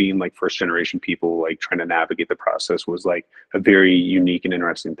like being like first generation people, like trying to navigate the process was like a very unique and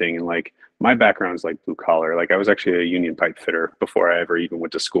interesting thing. And like my background is like blue collar. Like I was actually a union pipe fitter before I ever even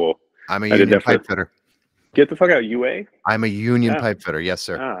went to school. I'm a union pipe fitter. Get the fuck out, UA. I'm a union pipe fitter. Yes,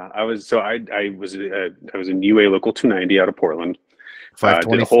 sir. I was in UA local 290 out of Portland.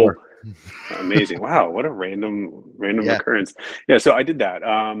 524. Amazing. Wow, what a random occurrence. Yeah, so I did that.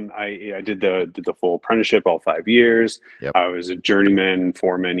 I did the full apprenticeship, all 5 years. Yep. I was a journeyman,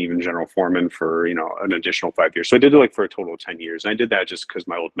 foreman, even general foreman for an additional 5 years. So I did it like for a total of 10 years. And I did that just because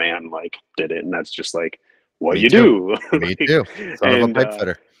my old man like did it, and that's just like what you do. Me too. Son of a pipe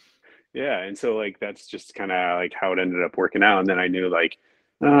fitter. Yeah, and so like that's just kind of like how it ended up working out. And then I knew like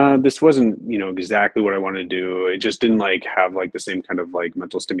This wasn't, exactly what I wanted to do. It just didn't like have like the same kind of like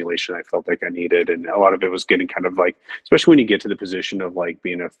mental stimulation I felt like I needed. And a lot of it was getting kind of like, especially when you get to the position of like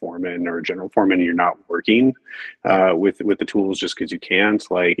being a foreman or a general foreman, and you're not working Yeah. with the tools just because you can't.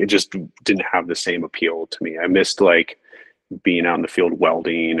 Like it just didn't have the same appeal to me. I missed like being out in the field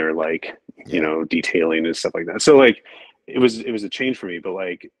welding or like, Yeah. detailing and stuff like that. So like it was a change for me, but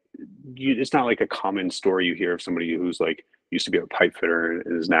like it's not like a common story you hear of somebody who's like used to be a pipe fitter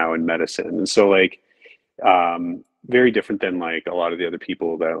and is now in medicine. And so like very different than like a lot of the other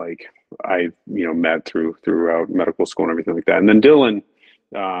people that like I met throughout medical school and everything like that. And then Dylan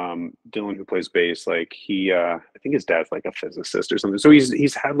who plays bass, like he I think his dad's like a physicist or something. So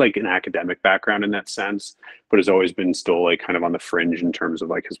he's had like an academic background in that sense, but has always been still like kind of on the fringe in terms of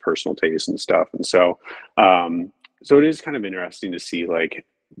like his personal taste and stuff. And so it is kind of interesting to see like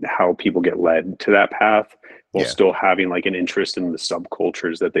how people get led to that path while Yeah. still having like an interest in the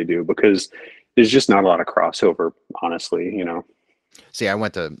subcultures that they do, because there's just not a lot of crossover, honestly. See, I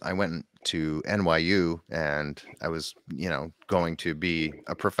went to NYU, and I was, going to be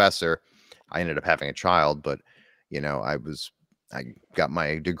a professor. I ended up having a child, but I got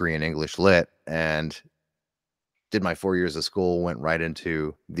my degree in English Lit and did my 4 years of school, went right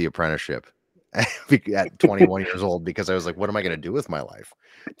into the apprenticeship at 21 years old, because I was like, what am I going to do with my life?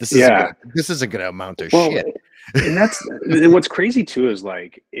 Yeah. This isn't going to amount to Well, shit. and what's crazy too is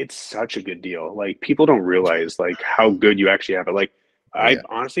like it's such a good deal. Like people don't realize like how good you actually have it. Like Oh, I yeah.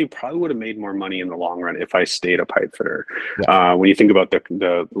 honestly probably would have made more money in the long run if I stayed a pipe fitter. Yeah. When you think about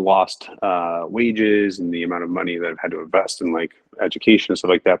the lost wages and the amount of money that I've had to invest in like education and stuff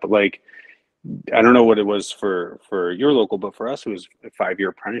like that, but like I don't know what it was for your local, but for us it was a 5-year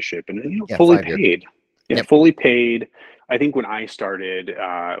apprenticeship and Yeah. fully 5 years. paid. Yeah, Yep. fully paid. I think when I started,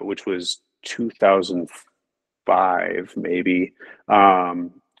 which was 2005 maybe,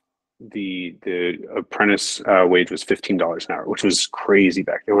 the apprentice wage was $15 an hour, which was crazy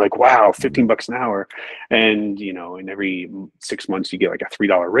back. They were like, wow, Mhm. $15 an hour. And in every 6 months you get like a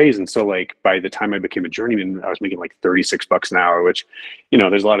 $3 raise. And so like by the time I became a journeyman, I was making like $36 an hour, which,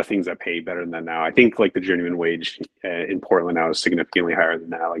 there's a lot of things that pay better than that now. I think like the journeyman wage in Portland now is significantly higher than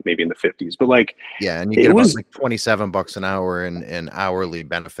that, like maybe in the 50s. But like Yeah, and you get it about was, like $27 an hour in hourly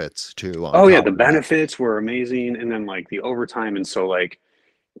benefits too on oh yeah, top the of that. benefits were amazing. And then like the overtime. And so like,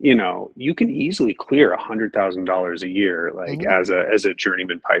 you can easily clear $100,000 a year, like Mhm. as a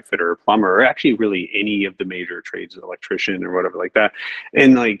journeyman pipe fitter or plumber, or actually really any of the major trades, electrician or whatever like that.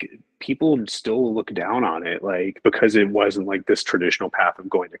 And like people still look down on it, like because it wasn't like this traditional path of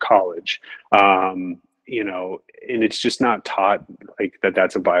going to college. And it's just not taught like that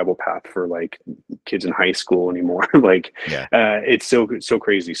that's a viable path for like kids in high school anymore. Like Yeah. it's so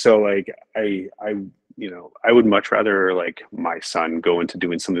crazy. So like I would much rather like my son go into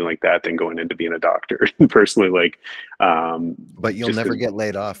doing something like that than going into being a doctor. Personally, like, But you'll just never 'cause- get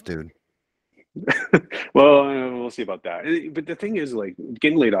laid off, dude. well, we'll see about that. But the thing is, like,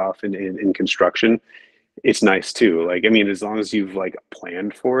 getting laid off in construction, it's nice too. Like, I mean, as long as you've like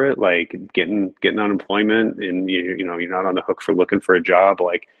planned for it, like getting unemployment and you're not on the hook for looking for a job.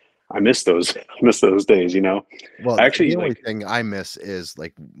 Like, I miss those, I miss those days. Well, I the actually only like, thing I miss is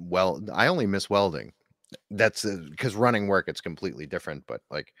like, I only miss welding. That's because running work, it's completely different. But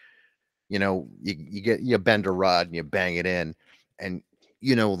like, you bend a rod and you bang it in, and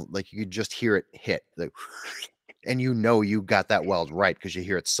like you could just hear it hit, like, and you got that weld right because you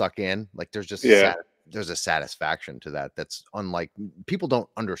hear it suck in. Like yeah. there's a satisfaction to that that's unlike, people don't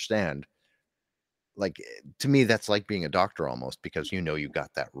understand. Like, to me, that's like being a doctor almost, because you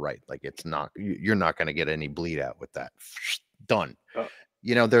got that right. Like, it's not, you're not going to get any bleed out with that. Done. Uh,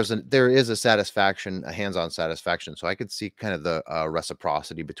 There is a satisfaction, a hands-on satisfaction. So I could see kind of the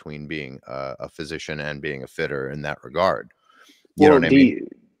reciprocity between being a physician and being a fitter in that regard. You know Well, what I mean?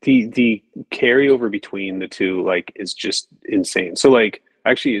 the carryover between the two like is just insane. So like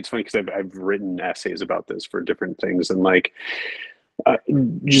actually it's funny because I've written essays about this for different things, and like uh,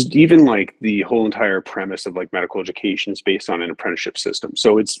 just even like the whole entire premise of like medical education is based on an apprenticeship system.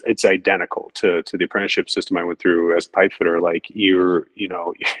 So it's identical to the apprenticeship system I went through as a pipe fitter. Like you're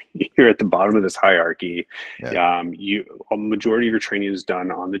at the bottom of this hierarchy. Yeah. A majority of your training is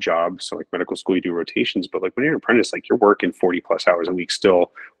done on the job. So like medical school, you do rotations, but like when you're an apprentice, like you're working 40+ hours a week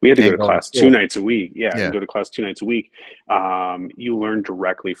still. We had to go And to going to class two school. nights a week. Yeah, Yeah. and go to class 2 nights a week. You learn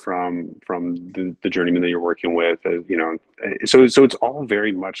directly from the journeyman that you're working with. So it's all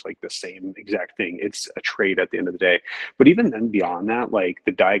very much like the same exact thing. It's a trade at the end of the day. But even then beyond that, like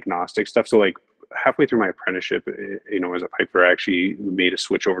the diagnostic stuff. So like halfway through my apprenticeship, as a piper, I actually made a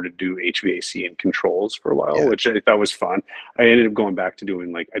switch over to do HVAC and controls for a while, which I thought was fun. I ended up going back to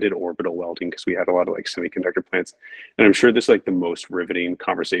doing I did orbital welding because we had a lot of semiconductor plants, and I'm sure this is the most riveting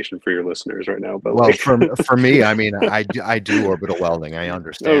conversation for your listeners right now. But for me, I mean, I do orbital welding. I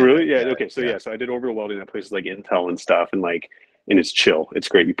understand. Oh, really? Yeah. Okay. So so I did orbital welding at places like Intel and stuff, and it's chill. It's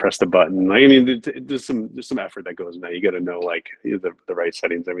great. You press the button. There's some effort that goes in that. You got to know the right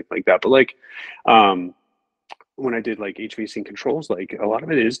settings, everything like that. But when I did HVAC and controls, a lot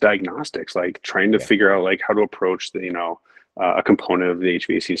of it is diagnostics, trying to figure out how to approach the a component of the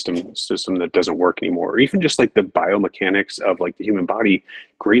HVAC system that doesn't work anymore, or even just the biomechanics of the human body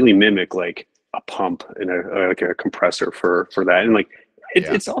greatly mimic a pump and a compressor for that, and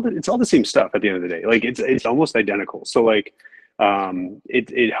it's all the same stuff at the end of the day. It's almost identical. So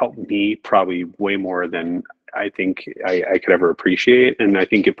it helped me probably way more than I think I could ever appreciate, and I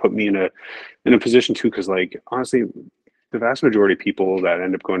think it put me in a position too, because honestly, the vast majority of people that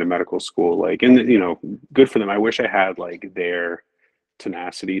end up going to medical school, and good for them. I wish I had their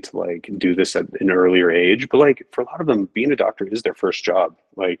tenacity to do this at an earlier age, but for a lot of them, being a doctor is their first job.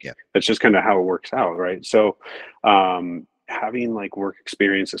 That's just kind of how it works out, right? So having work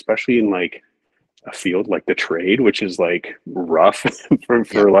experience, especially in a field like the trade, which is rough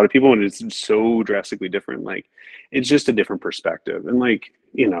for a lot of people, and it's so drastically different, it's just a different perspective. And at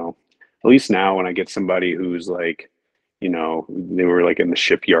least now when I get somebody who's they were in the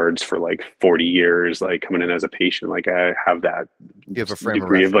shipyards for 40 years, coming in as a patient, I have that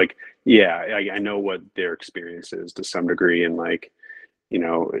degree of I know what their experience is to some degree, and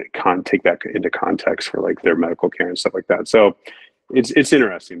can't take that into context for their medical care and stuff like that. So it's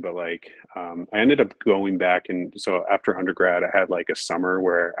interesting, but I ended up going back, and so after undergrad, I had a summer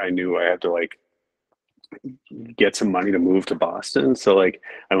where I knew I had to get some money to move to Boston. So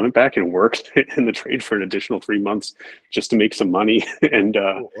I went back and worked in the trade for an additional 3 months just to make some money. And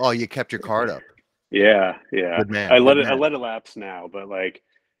you kept your card up. Yeah. Good man. I let it lapse now, but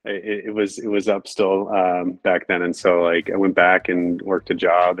it was up still back then. And so I went back and worked a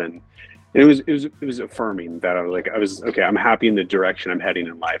job, and it was affirming that I was okay. I'm happy in the direction I'm heading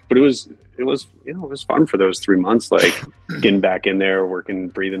in life. But it was fun for those 3 months, getting back in there, working,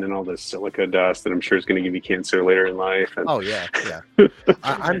 breathing in all this silica dust that I'm sure is going to give you cancer later in life. And I'm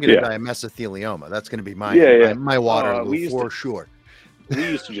going to die of mesothelioma. That's going to be my water for sure. We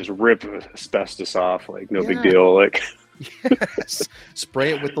used to just rip asbestos off, no big deal. Yes.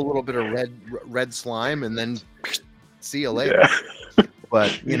 Spray it with a little bit of red slime, and then see you later. Yeah.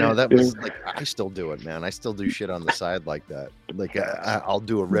 But that was I still do it, man. I still do shit on the side like that. I'll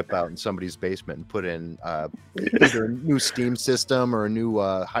do a rip out in somebody's basement and put in either a new steam system or a new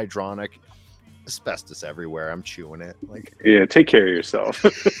hydronic. Asbestos everywhere. I'm chewing it. Take care of yourself.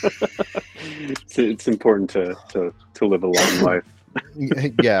 It's important to live a long life.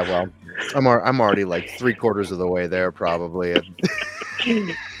 Yeah, well, I'm already 3/4 of the way there, probably.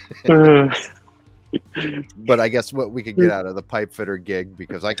 But I guess what we could get out of the Pipefitter gig,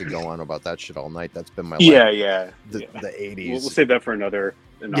 because I could go on about that shit all night. That's been my life. The 80s. We'll save that for another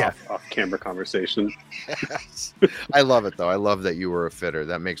off-camera conversation. Yes. I love it though. I love that you were a fitter.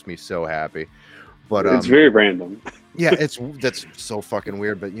 That makes me so happy. But it's very random. Yeah, that's so fucking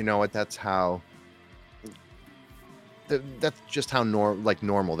weird. But you know what? That's how. That's just how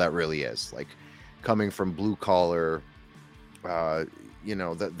normal that really is. Coming from blue collar,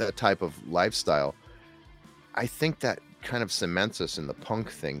 that type of lifestyle. I think that kind of cements us in the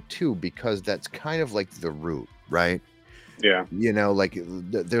punk thing too, because that's kind of the root, right? Yeah.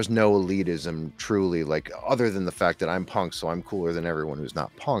 There's no elitism truly, other than the fact that I'm punk, so I'm cooler than everyone who's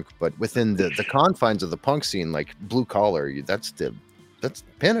not punk. But within the confines of the punk scene, blue collar, that's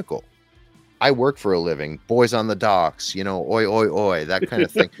pinnacle. I work for a living, boys on the docks, oi, oi, oi, that kind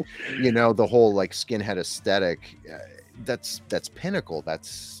of thing. The whole skinhead aesthetic, that's pinnacle.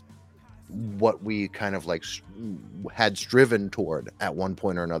 That's what we kind of had striven toward at one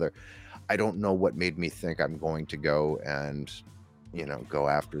point or another. I don't know what made me think I'm going to go and go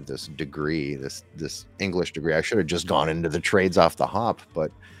after this degree, this English degree. I should have just gone into the trades off the hop,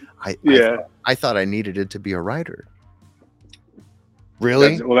 but I thought I needed it to be a writer.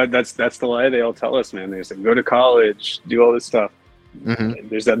 Really? That's the lie they all tell us, man. They say go to college, do all this stuff. Mm-hmm.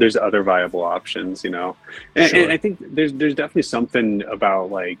 There's other viable options, and I think there's definitely something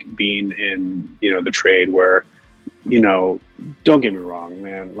about being in the trade where don't get me wrong,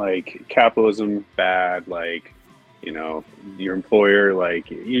 man, capitalism bad, your employer,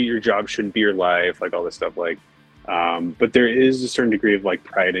 your job shouldn't be your life, all this stuff, but there is a certain degree of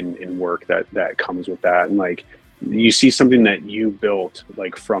pride in work that comes with that, and you see something that you built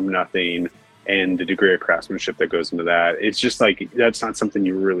from nothing and the degree of craftsmanship that goes into that. It's just like, that's not something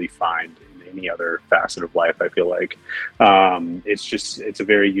you really find in any other facet of life, I feel like. It's a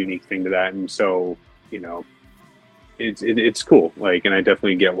very unique thing to that. And so, you know, it's cool. Like, and I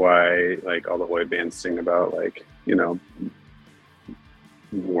definitely get why, like, all the white bands sing about, like, you know,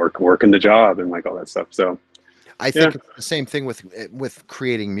 working the job and like all that stuff. So I think it's the same thing with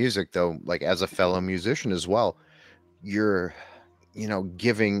creating music, though. Like, as a fellow musician as well, you're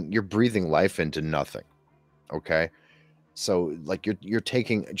you're breathing life into nothing. Okay, so like you're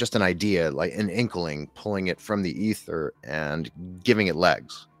taking just an idea, like an inkling, pulling it from the ether and giving it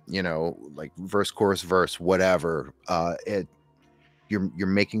legs, like verse, chorus, verse, whatever. You're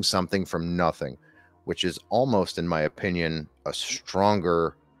making something from nothing, which is almost, in my opinion, a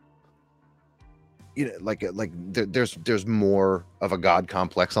stronger, there's more of a God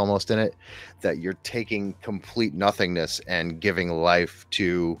complex almost in it, that you're taking complete nothingness and giving life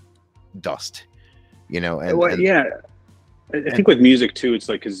to dust, I think with music too, it's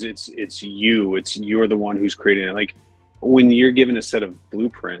like, cause you're the one who's creating it. Like, when you're given a set of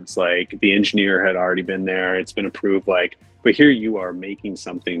blueprints, like the engineer had already been there, it's been approved, like, but here you are making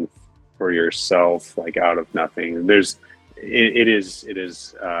something for yourself, like out of nothing. It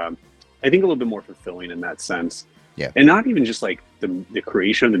is I think a little bit more fulfilling in that sense. Yeah. And not even just like the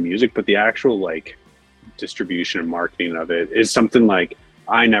creation of the music, but the actual like distribution and marketing of it is something like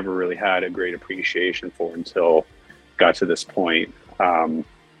I never really had a great appreciation for until got to this point.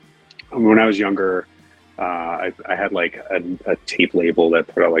 When I was younger, I had like a tape label that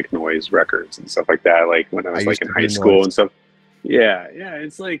put out like noise records and stuff like that. Like when I was like in high school and stuff. Yeah.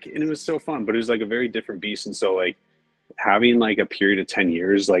 It's like, and it was so fun, but it was like a very different beast. And so like having like a period of 10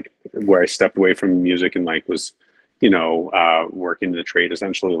 years, like where I stepped away from music and like was, working the trade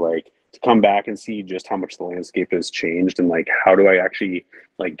essentially, like to come back and see just how much the landscape has changed and like, how do I actually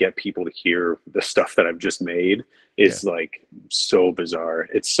like get people to hear the stuff that I've just made is like so bizarre.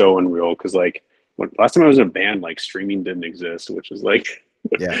 It's so unreal. Cause like last time I was in a band, like streaming didn't exist, which is like,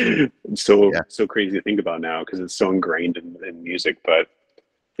 so crazy to think about now. Cause it's so ingrained in music, but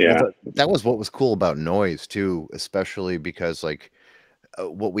that was what was cool about noise too, especially because like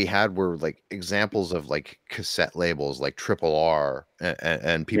what we had were like examples of like cassette labels like Triple R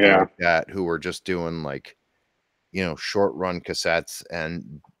and people like that who were just doing like short run cassettes,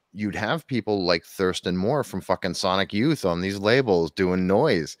 and you'd have people like Thurston Moore from fucking Sonic Youth on these labels doing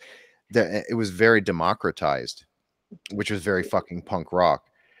noise. That it was very democratized, which was very fucking punk rock.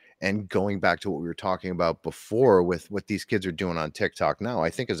 And going back to what we were talking about before with what these kids are doing on TikTok now, I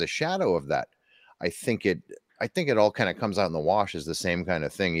think is a shadow of that. I think it all kind of comes out in the wash as the same kind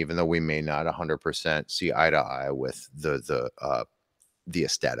of thing, even though we may not 100% see eye to eye with the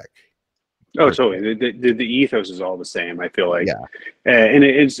aesthetic. Oh, totally. The ethos is all the same, I feel like. And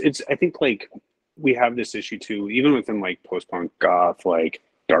it's I think like we have this issue too, even within like post-punk goth, like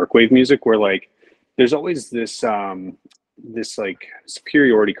dark wave music, where like there's always this this like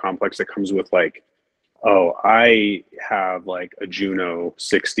superiority complex that comes with like, oh, I have like a Juno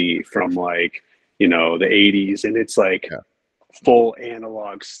 60 from like, the 80s, and it's like full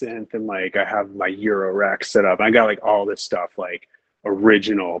analog synth, and like I have my Euro rack set up. I got like all this stuff like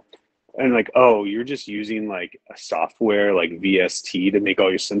original, and like, oh, you're just using like a software like VST to make all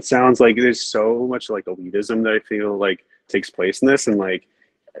your synth sounds. Like there's so much like elitism that I feel like takes place in this, and like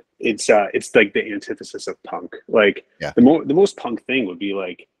it's like the antithesis of punk. Like the most punk thing would be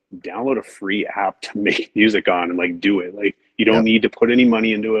like download a free app to make music on and like do it. Like you don't need to put any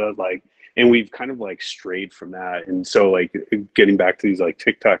money into it. Like, and we've kind of like strayed from that. And so like getting back to these like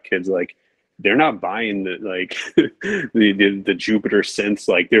TikTok kids, like they're not buying the like the Jupiter synths.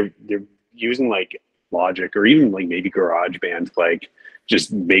 Like they're using like Logic or even like maybe GarageBand, like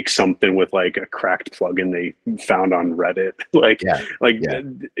just make something with like a cracked plugin they found on Reddit.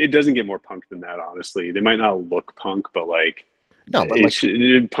 It doesn't get more punk than that, honestly. They might not look punk, but like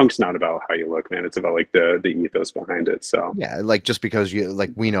punk's not about how you look, man. It's about like the ethos behind it. So like just because you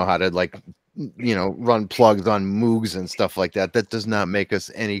like we know how to like run plugs on Moogs and stuff like that, that does not make us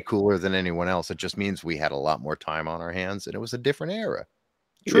any cooler than anyone else. It just means we had a lot more time on our hands and it was a different era.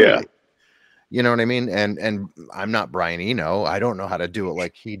 Truly. You know what I mean? And I'm not Brian Eno. I don't know how to do it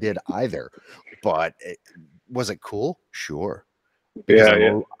like he did either. But was it cool? Sure.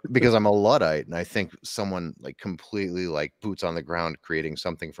 Because I'm a Luddite, and I think someone like completely like boots on the ground creating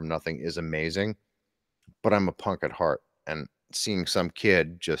something from nothing is amazing. But I'm a punk at heart, and seeing some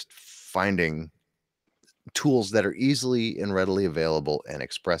kid just finding tools that are easily and readily available and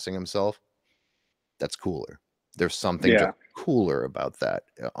expressing himself, that's cooler. There's something just cooler about that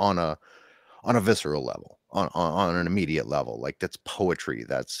on a visceral level, on an immediate level. Like that's poetry.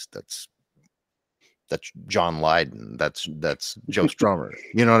 That's that's John Lydon, that's Joe Strummer.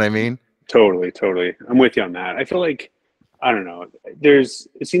 You know what I mean? Totally. I'm with you on that. I feel like, I don't know.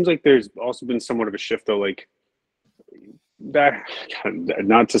 It seems like there's also been somewhat of a shift though, like back,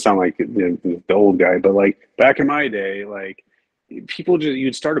 not to sound like the old guy, but like back in my day, like people just,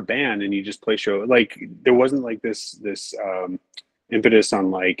 you'd start a band and you just play show. Like there wasn't like this impetus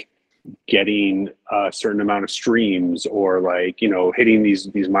on like getting a certain amount of streams or like, hitting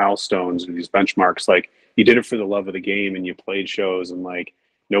these milestones or these benchmarks. Like you did it for the love of the game and you played shows and like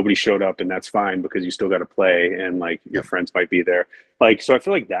nobody showed up, and that's fine because you still got to play and like your friends might be there. Like, so I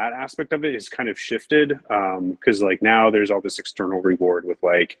feel like that aspect of it is kind of shifted. Cause like now there's all this external reward with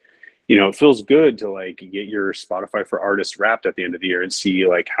like, it feels good to like get your Spotify for Artists Wrapped at the end of the year and see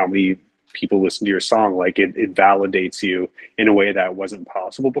like how many people listen to your song. Like it validates you in a way that wasn't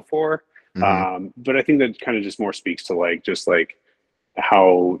possible before. But I think that kind of just more speaks to like, just like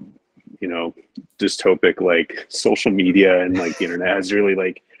how, dystopic like social media and like the internet has really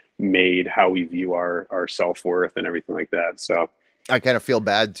like made how we view our self-worth and everything like that. So I kind of feel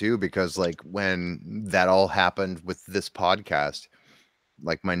bad too, because like when that all happened with this podcast,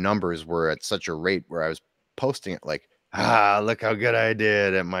 like my numbers were at such a rate where I was posting it like, look how good I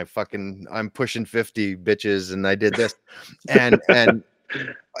did at my fucking, I'm pushing 50 bitches and I did this. and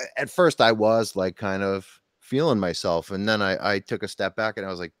at first I was like kind of feeling myself, and then I took a step back and I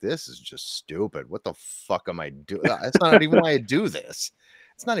was like, this is just stupid. What the fuck am I doing? It's not even why I do this.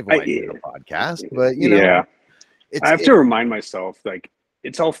 It's not even why I do the podcast, but I have to remind myself like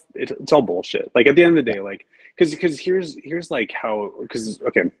it's all bullshit. Like at the end of the day, like because here's like how, because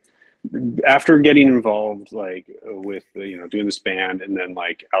okay, after getting involved like with doing this band, and then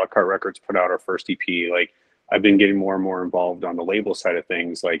like a la carte records put out our first EP, like I've been getting more and more involved on the label side of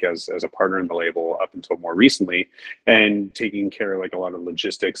things, like as a partner in the label up until more recently, and taking care of like a lot of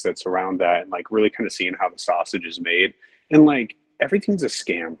logistics that surround that, and like really kind of seeing how the sausage is made. And like everything's a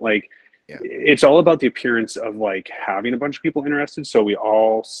scam. Like it's all about the appearance of like having a bunch of people interested. So we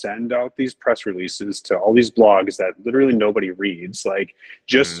all send out these press releases to all these blogs that literally nobody reads, like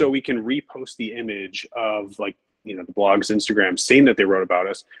just so we can repost the image of like, the blog's Instagram saying that they wrote about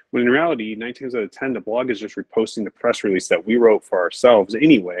us, when in reality 9 times out of 10 the blog is just reposting the press release that we wrote for ourselves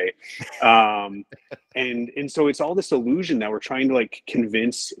anyway. And so it's all this illusion that we're trying to like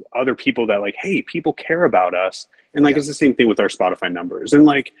convince other people that like, hey, people care about us. And like it's the same thing with our Spotify numbers. And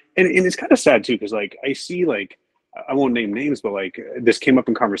like and it's kind of sad too, because like I see, like, I won't name names, but like this came up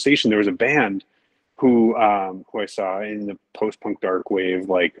in conversation. There was a band who I saw in the post-punk dark wave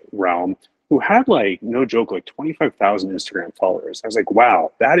like realm, who had like, no joke, like 25,000 Instagram followers. I was like,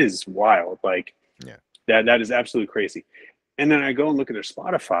 wow, that is wild. Like that is absolutely crazy. And then I go and look at their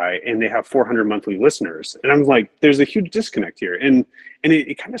Spotify and they have 400 monthly listeners. And I'm like, there's a huge disconnect here. And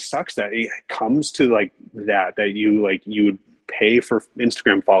it kind of sucks that it comes to like that you would pay for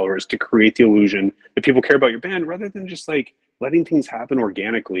Instagram followers to create the illusion that people care about your band, rather than just like letting things happen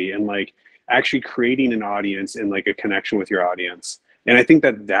organically and like actually creating an audience and like a connection with your audience. And I think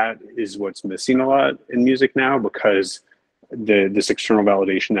that is what's missing a lot in music now, because this external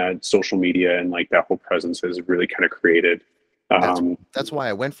validation that social media and like that whole presence has really kind of created. That's why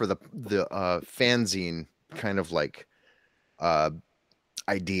I went for the fanzine kind of like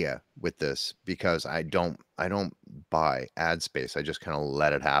idea with this, because I don't buy ad space. I just kind of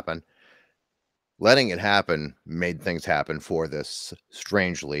let it happen. Letting it happen made things happen for this,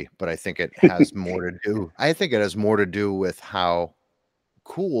 strangely, but I think it has more to do. I think it has more to do with how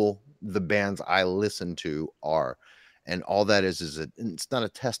cool the bands I listen to are. And all that is it's not a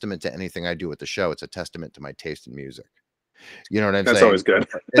testament to anything I do with the show. It's a testament to my taste in music. You know what I'm saying? That's always good.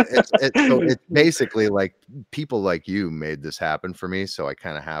 So it's basically like people like you made this happen for me. So I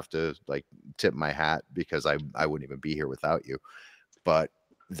kind of have to like tip my hat, because I wouldn't even be here without you. But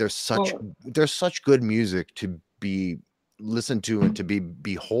there's such good music to be listened to and to be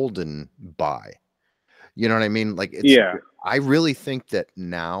beholden by. You know what I mean? Like I really think that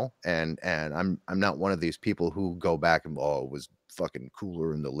now, and I'm not one of these people who go back and it was fucking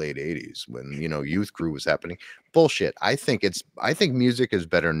cooler in the late 80s when Youth Crew was happening. Bullshit. I think music is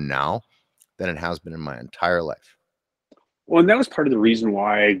better now than it has been in my entire life. Well, and that was part of the reason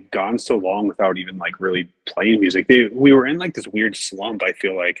why I'd gone so long without even like really playing music. We were in like this weird slump, I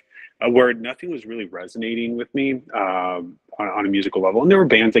feel like, where nothing was really resonating with me on a musical level. And there were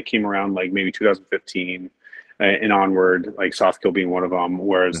bands that came around like maybe 2015 and onward, like Softkill being one of them,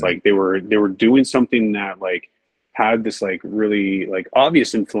 whereas like they were doing something that like had this like really like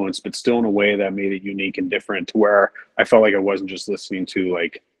obvious influence, but still in a way that made it unique and different, to where I felt like I wasn't just listening to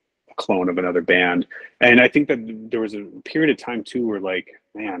like a clone of another band. And I think that there was a period of time too where like,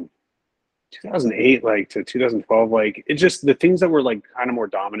 man, 2008 like to 2012, like it just, the things that were like kind of more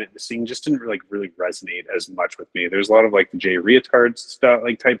dominant in the scene just didn't like really resonate as much with me. There's a lot of like the Jay Reatard stuff,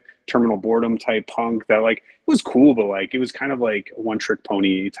 like type Terminal Boredom type punk that like was cool, but like it was kind of like a one trick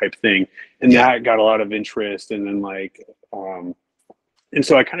pony type thing, and Yeah. that got a lot of interest. And then like and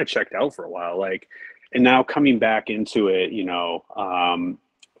so I kind of checked out for a while, like, and now coming back into it,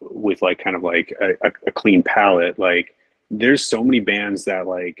 with like kind of like a clean palette, like there's so many bands that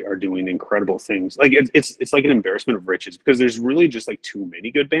like are doing incredible things. Like it's like an embarrassment of riches because there's really just like too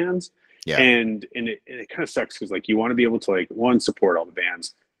many good bands. Yeah. And it kind of sucks because like you want to be able to like, one, support all the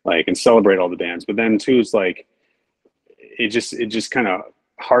bands, like, and celebrate all the bands, but then two is like it just kind of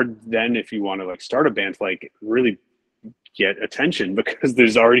hard then if you want to like start a band to like really get attention because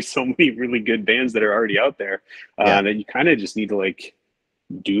there's already so many really good bands that are already out there that you kind of just need to like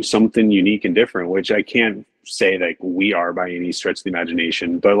do something unique and different, which I can't say like we are by any stretch of the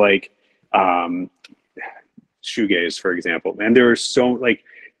imagination, but like shoegaze, for example, man, there's so many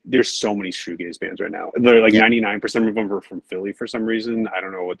shoegaze bands right now. They're like 99% of them are from Philly for some reason. I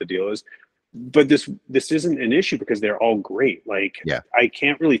don't know what the deal is, but this isn't an issue because they're all great. Like I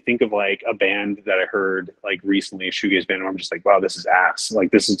can't really think of like a band that I heard like recently, a shoegaze band, and I'm just like, wow, this is ass.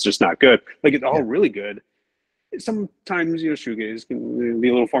 Like this is just not good. Like it's all really good. Sometimes shoegaze can be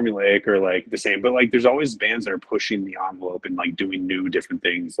a little formulaic or like the same, but like there's always bands that are pushing the envelope and like doing new different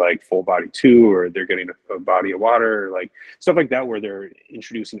things, like Full Body 2, or they're getting a body of water, or like stuff like that, where they're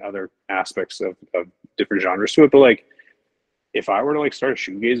introducing other aspects of different genres to it. But like if I were to like start a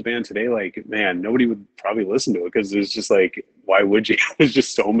shoegaze band today, like, man, nobody would probably listen to it because there's just like, why would you? There's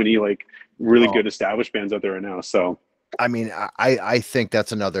just so many like really good established bands out there right now. So I mean, I think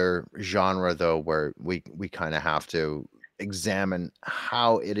that's another genre though where we kind of have to examine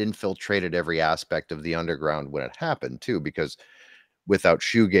how it infiltrated every aspect of the underground when it happened too, because without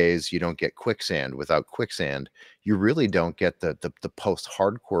shoegaze you don't get quicksand. Without quicksand you really don't get the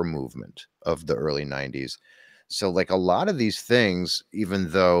post-hardcore movement of the early 90s. So like a lot of these things,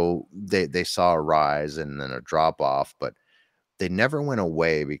 even though they saw a rise and then a drop off, but they never went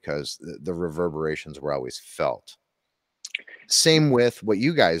away because the reverberations were always felt. Same with what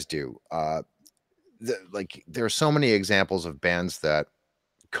you guys do. Like there are so many examples of bands that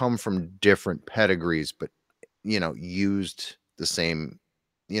come from different pedigrees, but used the same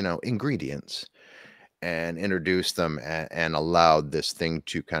ingredients and introduced them and allowed this thing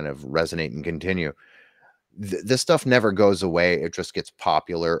to kind of resonate and continue. This stuff never goes away. It just gets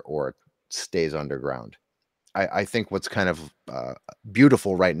popular or it stays underground. I think what's kind of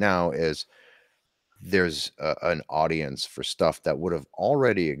beautiful right now is there's an audience for stuff that would have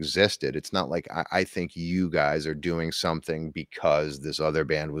already existed. It's not like I think you guys are doing something because this other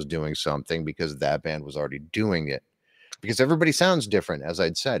band was doing something because that band was already doing it, because everybody sounds different, as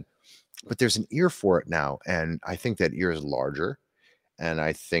I'd said, but there's an ear for it now. And I think that ear is larger. And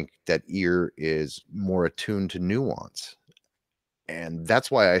I think that ear is more attuned to nuance. And that's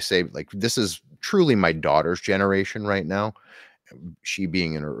why I say, like, this is truly my daughter's generation right now, she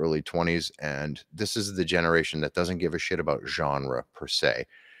being in her early 20s. And this is the generation that doesn't give a shit about genre per se,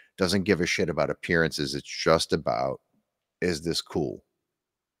 doesn't give a shit about appearances. It's just about, is this cool?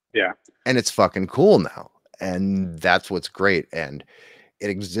 Yeah. And it's fucking cool now. And that's what's great. And it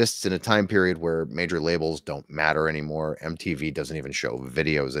exists in a time period where major labels don't matter anymore. MTV doesn't even show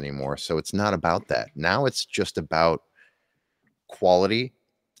videos anymore. So it's not about that. Now it's just about quality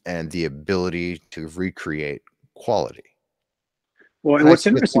and the ability to recreate quality. Well, and what's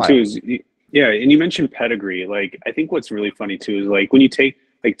interesting too is, yeah, and you mentioned pedigree. Like, I think what's really funny too is like when you take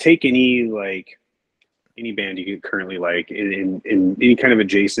any band you could currently like in any kind of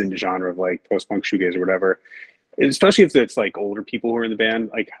adjacent genre of like post-punk, shoegaze, or whatever, especially if it's like older people who are in the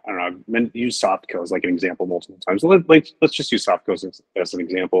band. Like, I don't know, I've used Softkill as like an example multiple times. So let's just use Softkill as an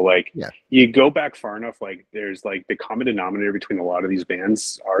example. Like, you go back far enough, like there's like the common denominator between a lot of these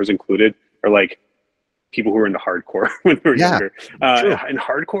bands, ours included, are like people who were into hardcore when they were younger. And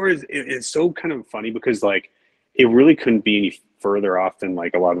hardcore is so kind of funny because like it really couldn't be any further off than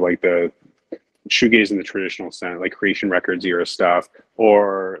like a lot of like the shoegaze in the traditional sense, like Creation Records era stuff,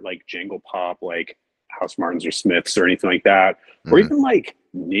 or like jangle pop, like House Martins or Smiths or anything like that, or even like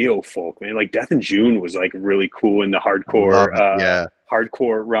neo folk, man. Like Death in June was like really cool in the hardcore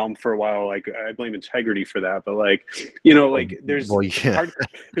hardcore realm for a while. Like I blame Integrity for that, but like, you know, like there's hardcore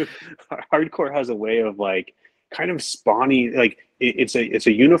has a way of like kind of spawning, like it's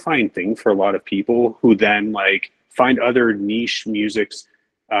a unifying thing for a lot of people who then like find other niche musics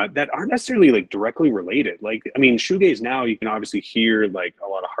that aren't necessarily like directly related. Like, I mean, shoegaze now, you can obviously hear like a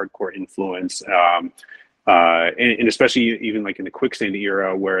lot of hardcore influence. and especially even like in the quicksand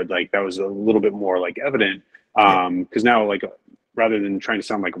era where like that was a little bit more like evident. Because now like rather than trying to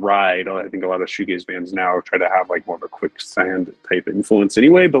sound like Ride, I think a lot of shoegaze bands now try to have like more of a quicksand type influence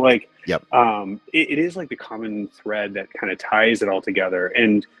anyway. But like, it is like the common thread that kind of ties it all together.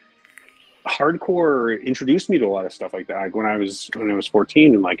 And hardcore introduced me to a lot of stuff like that. Like when I was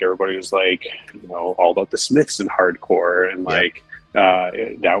 14, and like everybody was like, you know, all about the Smiths and hardcore, and like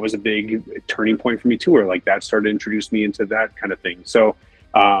that was a big turning point for me too, where like that started to introduce me into that kind of thing. So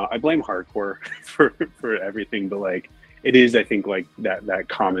I blame hardcore for everything, but like it is, I think, like that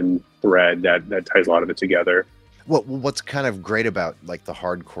common thread that ties a lot of it together. Well, what's kind of great about like the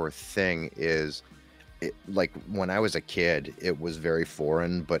hardcore thing is, like when I was a kid, it was very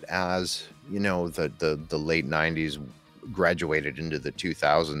foreign, but as you know, the late 90s graduated into the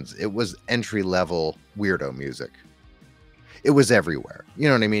 2000s, it was entry level weirdo music. It was everywhere. You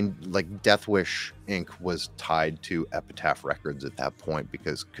know what I mean? Like Death Wish Inc. was tied to Epitaph Records at that point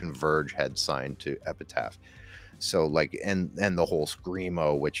because Converge had signed to Epitaph. So like, and the whole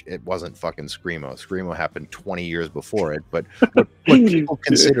Screamo, which it wasn't fucking Screamo. Screamo happened 20 years before it, but what people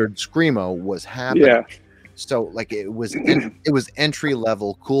considered Screamo was happening. Yeah. So like it was entry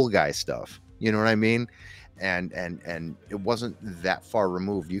level cool guy stuff. You know what I mean? And it wasn't that far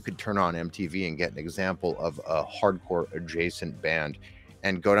removed. You could turn on MTV and get an example of a hardcore adjacent band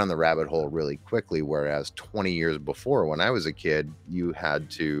and go down the rabbit hole really quickly. Whereas 20 years before, when I was a kid, you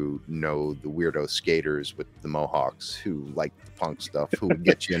had to know the weirdo skaters with the mohawks who liked the punk stuff, who would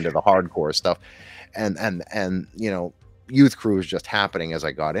get you into the hardcore stuff. And you know, Youth Crew was just happening as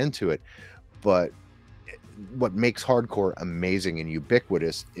I got into it. But what makes hardcore amazing and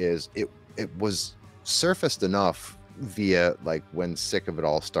ubiquitous is it was surfaced enough via like when Sick of It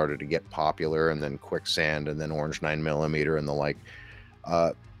All started to get popular, and then Quicksand, and then Orange 9mm and the like.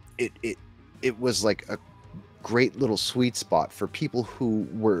 It was like a great little sweet spot for people who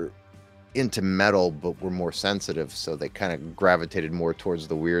were into metal but were more sensitive, so they kind of gravitated more towards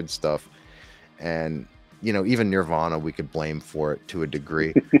the weird stuff. And you know, even Nirvana we could blame for it to a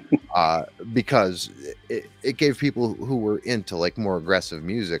degree, because it gave people who were into like more aggressive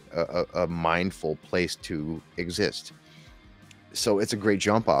music a mindful place to exist. So it's a great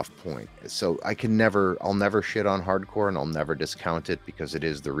jump off point. So I'll never shit on hardcore, and I'll never discount it, because it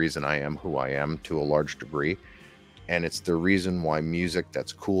is the reason I am who I am to a large degree. And it's the reason why music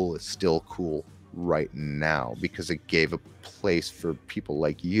that's cool is still cool right now, because it gave a place for people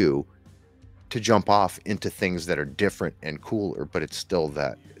like you to jump off into things that are different and cooler, but it's still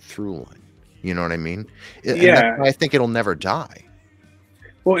that through line. You know what I mean? Yeah. I think it'll never die.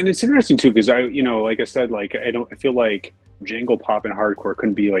 Well, and it's interesting too, because you know, like I said, like I feel like jangle pop and hardcore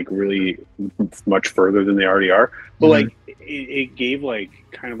couldn't be like really much further than they already are, but like it gave like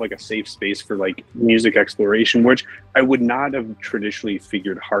kind of like a safe space for like music exploration, which I would not have traditionally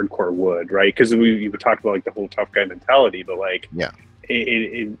figured hardcore would, right? Because we would talk about like the whole tough guy mentality, but like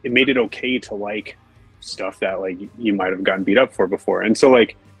it made it okay to like stuff that like you might have gotten beat up for before. And so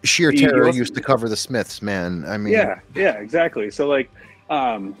like Sheer Terror used to cover the Smiths, man. I mean, yeah, exactly. So like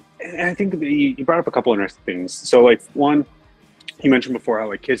and I think you brought up a couple of interesting things. So like one, you mentioned before how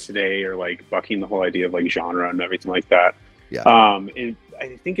like kids today are like bucking the whole idea of like genre and everything like that. Yeah. And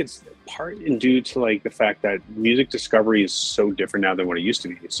I think it's part and due to like the fact that music discovery is so different now than what it used to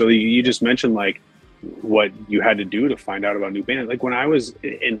be. So you just mentioned like what you had to do to find out about new bands. Like when I was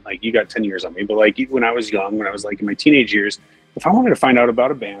in, like, you got 10 years on me, but like when I was young, when I was like in my teenage years, if I wanted to find out about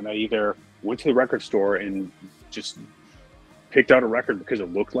a band, I either went to the record store and just picked out a record because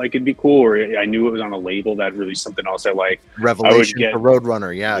it looked like it'd be cool, or I knew it was on a label that released something else I liked. Revelation for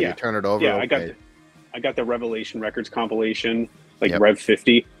Roadrunner, you turn it over. Yeah, okay. I got the Revelation Records compilation, like Rev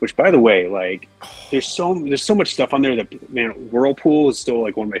 50, which by the way, like there's so much stuff on there that, man, Whirlpool is still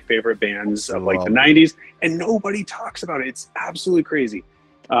like one of my favorite bands of like the 90s, and nobody talks about it. It's absolutely crazy.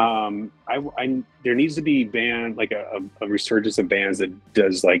 There needs to be like a resurgence of bands that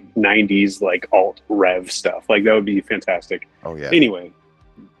does like 90s like alt rev stuff. Like that would be fantastic. Oh yeah. Anyway,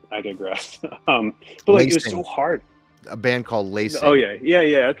 I digress. But like it was so hard. A band called Lacing. Oh yeah.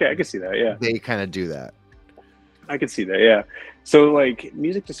 Okay, I can see that. Yeah. They kind of do that. I could see that. Yeah. So like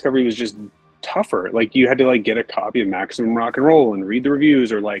music discovery was just tougher. Like you had to like get a copy of Maximum Rock and Roll and read the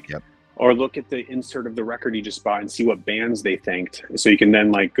reviews, or like. Yep. Or look at the insert of the record you just bought and see what bands they thanked, so you can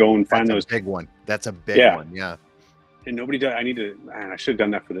then like go and find those. Big one. That's a big one. Yeah. And nobody does. I should have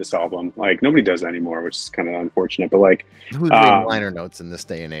done that for this album. Like nobody does that anymore, which is kind of unfortunate. But like, who's reading liner notes in this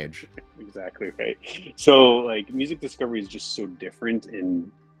day and age? Exactly right. So like, music discovery is just so different,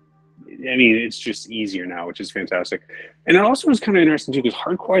 and I mean, it's just easier now, which is fantastic. And it also was kind of interesting too, because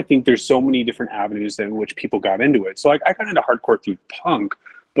hardcore, I think there's so many different avenues in which people got into it. So like I got into hardcore through punk,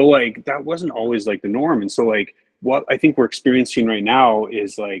 but like that wasn't always like the norm. And so like what I think we're experiencing right now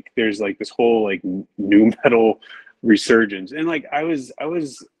is like there's like this whole like new metal resurgence. And like I was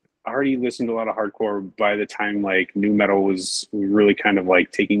already listened to a lot of hardcore by the time like new metal was really kind of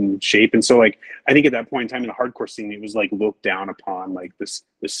like taking shape. And so like I think at that point in time in the hardcore scene, it was like looked down upon like this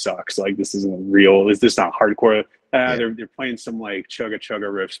sucks. Like this isn't real. Is this not hardcore? Yeah. They're playing some like chugga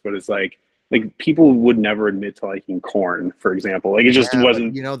chugga riffs, but it's like people would never admit to liking Corn, for example. Like it just Yeah,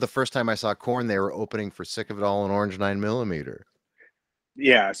 wasn't. but, you know, the first time I saw Corn, they were opening for Sick of It All and Orange 9mm.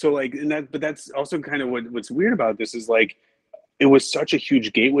 Yeah. So like, and that, but that's also kind of what's weird about this is like it was such a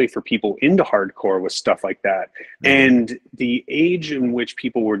huge gateway for people into hardcore with stuff like that. And the age in which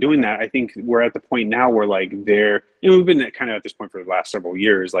people were doing that, I think we're at the point now where like we've been kind of at this point for the last several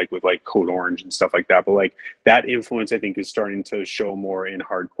years, like with like Code Orange and stuff like that. But like that influence, I think, is starting to show more in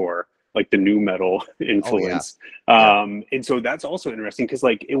hardcore, like the new metal influence. And so that's also interesting because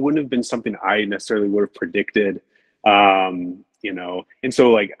like it wouldn't have been something I necessarily would have predicted. And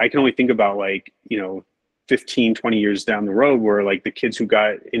so like I can only think about like, 15, 20 years down the road where like the kids who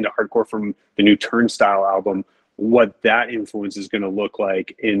got into hardcore from the new Turnstile album, what that influence is going to look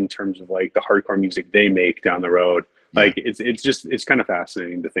like in terms of like the hardcore music they make down the road. Like it's kind of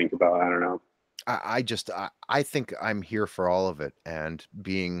fascinating to think about. I don't know. I think I'm here for all of it. And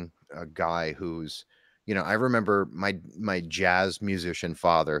being a guy who's, I remember my jazz musician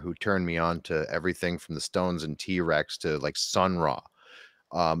father who turned me on to everything from the Stones and T-Rex to like Sun Ra.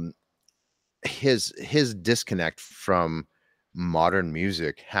 His disconnect from modern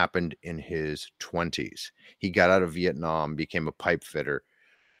music happened in his 20s. He got out of Vietnam, became a pipe fitter,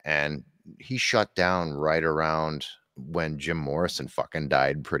 and he shut down right around when Jim Morrison fucking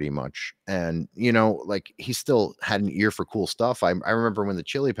died pretty much. And, like he still had an ear for cool stuff. I remember when the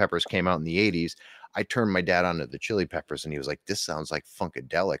Chili Peppers came out in the 80s, I turned my dad onto the Chili Peppers and he was like, this sounds like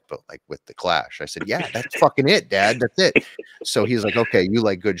Funkadelic, but like with the Clash. I said, yeah, that's fucking it, Dad. That's it. So he's like, okay, you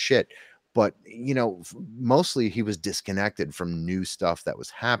like good shit. But, mostly he was disconnected from new stuff that was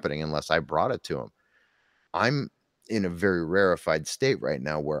happening unless I brought it to him. I'm in a very rarefied state right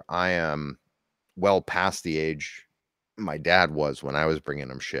now where I am well past the age my dad was when I was bringing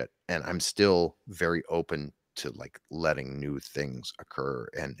him shit. And I'm still very open to like letting new things occur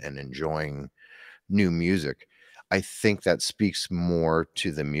and enjoying new music. I think that speaks more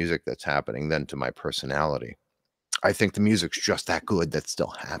to the music that's happening than to my personality. I think the music's just that good that's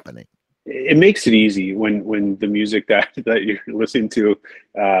still happening. It makes it easy when the music that you're listening to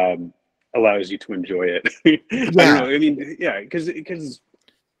allows you to enjoy it. I don't know. I mean, yeah, because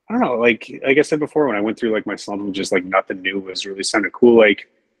I don't know. Like I said before, when I went through like my slump of just like nothing new was really sounded cool. Like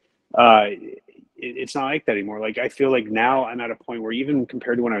it's not like that anymore. Like I feel like now I'm at a point where even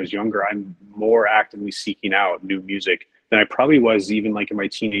compared to when I was younger, I'm more actively seeking out new music than I probably was even like in my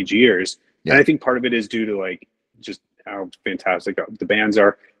teenage years. Yeah. And I think part of it is due to like just how fantastic the bands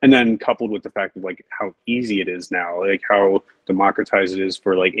are, and then coupled with the fact of like how easy it is now, like how democratized it is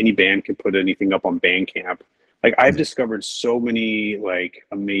for like any band can put anything up on Bandcamp. Like I've discovered so many like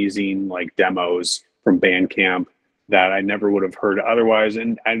amazing like demos from Bandcamp that I never would have heard otherwise,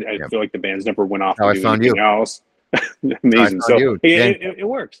 and I feel like the bands never went off to do anything else. Amazing. So it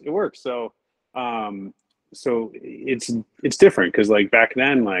works. It works. So so it's different because like back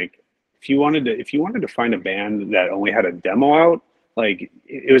then, like if you wanted to find a band that only had a demo out, like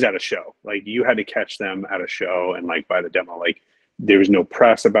it was at a show. Like you had to catch them at a show and like buy the demo. Like there was no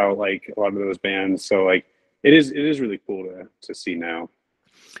press about like a lot of those bands. So like it is really cool to see now.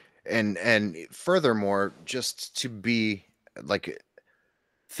 And furthermore, just to be like,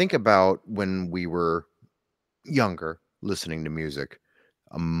 think about when we were younger listening to music,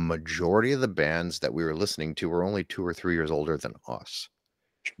 a majority of the bands that we were listening to were only 2 or 3 years older than us.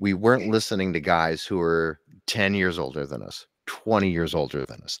 We weren't listening to guys who were 10 years older than us, 20 years older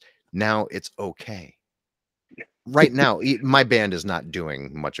than us. Now it's okay. Right now, my band is not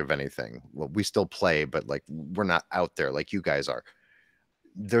doing much of anything. Well, we still play, but like we're not out there like you guys are.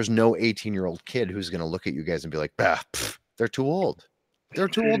 There's no 18-year-old kid who's going to look at you guys and be like, bah, pff, they're too old. They're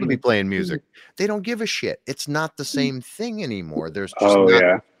too old to be playing music. They don't give a shit. It's not the same thing anymore. There's just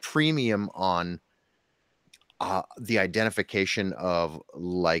not premium on the identification of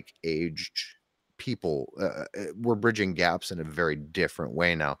like aged people. We're bridging gaps in a very different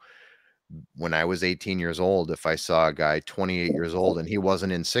way now. When I was 18 years old, if I saw a guy 28 years old and he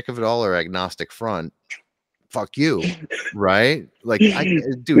wasn't in Sick of It All or Agnostic Front, fuck you, right? Like,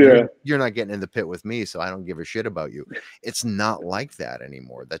 dude, Yeah. you're not getting in the pit with me, so I don't give a shit about you. It's not like that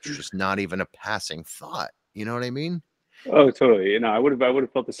anymore. That's just not even a passing thought. You know what I mean? Oh, totally. You know, I would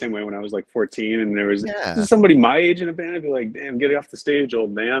have felt the same way when I was like 14 and there was Yeah, somebody my age in a band. I'd be like, damn, get off the stage,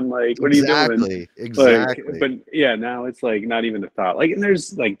 old man. Like, what are you doing? Like, exactly. but yeah, now it's like not even a thought. Like, and there's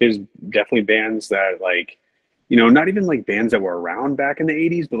definitely bands that like, you know, not even like bands that were around back in the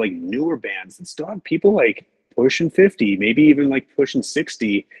 80s, but like newer bands that still have people like pushing 50, maybe even like pushing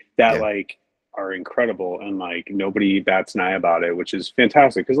 60 that Yeah, like are incredible and like nobody bats an eye about it, which is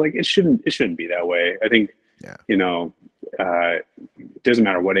fantastic because like it shouldn't be that way. I think, yeah. you know, it doesn't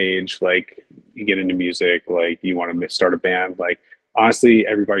matter what age, like you get into music, like you want to start a band, like honestly,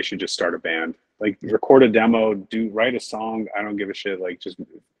 everybody should just start a band. Like record a demo, write a song. I don't give a shit. Like just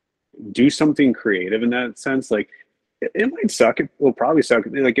do something creative in that sense. Like it might suck. It will probably suck.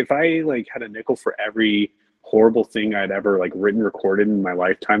 Like if I like had a nickel for every horrible thing I'd ever like written, recorded in my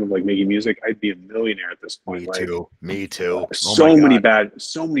lifetime of like making music, I'd be a millionaire at this point. Me Like too. Me too. Oh my so God.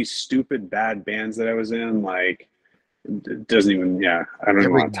 so many stupid bad bands that I was in. Like it doesn't even. Yeah, I don't even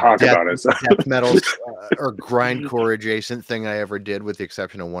Every want to talk about it. So. death metal or grindcore adjacent thing I ever did, with the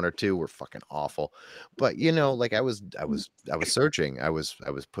exception of one or two, were fucking awful. But you know, like I was searching. I was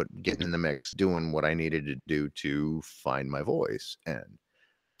getting in the mix, doing what I needed to do to find my voice, and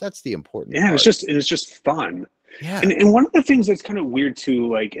that's the important Yeah, part. it's just fun. Yeah. And one of the things that's kind of weird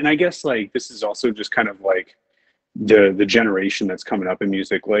too, like, and I guess like this is also just kind of like the generation that's coming up in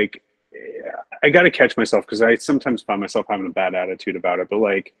music. Like, I got to catch myself because I sometimes find myself having a bad attitude about it. But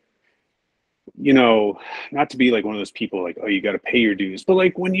like, you know, not to be like one of those people like, oh, you got to pay your dues. But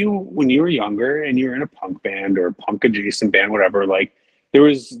like when you were younger and you were in a punk band or punk adjacent band, whatever, like there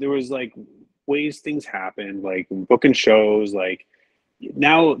was like ways things happened, like booking shows, like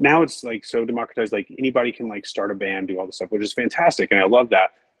now it's like so democratized, like anybody can like start a band, do all this stuff, which is fantastic and I love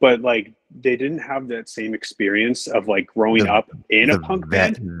that, but like they didn't have that same experience of like growing The up in a punk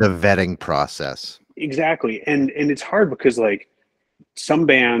band. the vetting process. Exactly. And it's hard because like some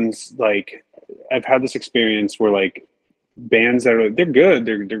bands, like I've had this experience where like bands that are, they're good,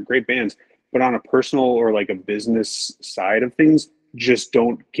 they're great bands, but on a personal or like a business side of things just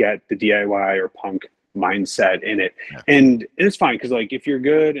don't get the DIY or punk mindset in it. Yeah. And it's fine because like if you're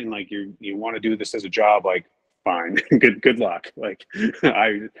good and like you want to do this as a job, like fine. Good luck. Like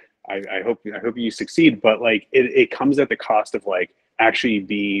I hope you succeed, but like it comes at the cost of like actually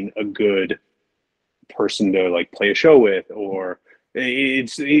being a good person to like play a show with, or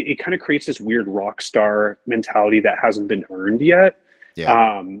it kind of creates this weird rock star mentality that hasn't been earned yet.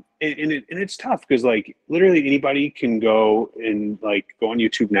 Yeah. And it's tough because like literally anybody can go on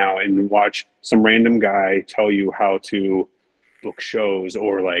YouTube now and watch some random guy tell you how to book shows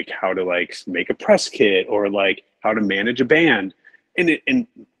or like how to like make a press kit or like how to manage a band. And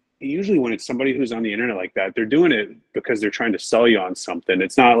usually when it's somebody who's on the internet like that, they're doing it because they're trying to sell you on something.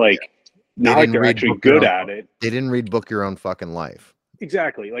 It's not like not like they're actually good at it. They didn't read Book Your Own Fucking Life.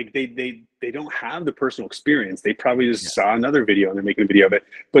 Exactly. Like they don't have the personal experience. They probably just saw another video and they're making a video of it.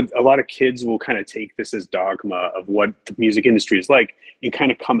 But a lot of kids will kind of take this as dogma of what the music industry is like and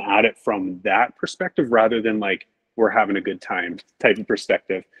kind of come at it from that perspective rather than like we're having a good time type of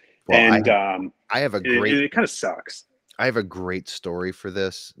perspective. Well, and I have a great. It kind of sucks. I have a great story for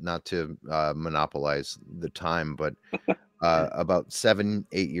this, not to monopolize the time, but about 7-8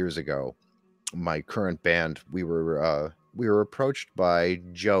 years ago, my current band, we were approached by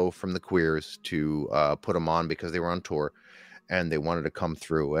Joe from the Queers to put them on because they were on tour and they wanted to come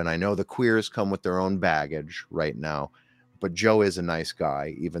through. And I know the Queers come with their own baggage right now, but Joe is a nice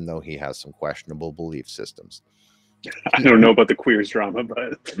guy, even though he has some questionable belief systems. I don't know about the Queers drama,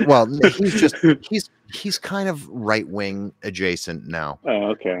 but well, he's kind of right wing adjacent now. Oh,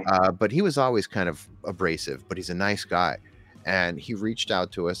 okay. But he was always kind of abrasive, but he's a nice guy. And he reached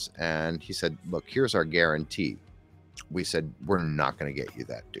out to us and he said, look, here's our guarantee. We said, we're not going to get you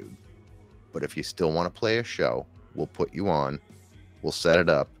that, dude. But if you still want to play a show, we'll put you on. We'll set it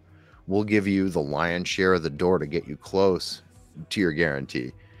up. We'll give you the lion's share of the door to get you close to your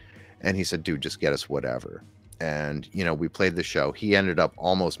guarantee. And he said, dude, just get us whatever. And, you know, we played the show. He ended up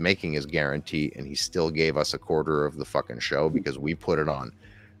almost making his guarantee and he still gave us a quarter of the fucking show because we put it on.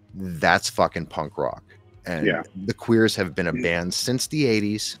 That's fucking punk rock. And the Queers have been a band since the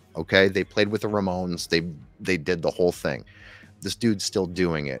 80s. Okay. They played with the Ramones. They did the whole thing. This dude's still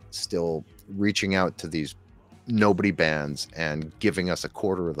doing it, still reaching out to these nobody bands and giving us a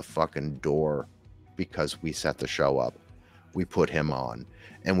quarter of the fucking door because we set the show up. We put him on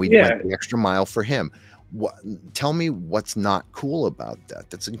and we went the extra mile for him. What, tell me what's not cool about that.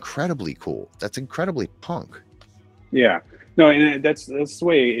 That's incredibly cool. That's incredibly punk. Yeah, no, and that's the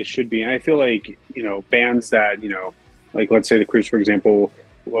way it should be. And I feel like, bands that, like let's say the Cruise, for example,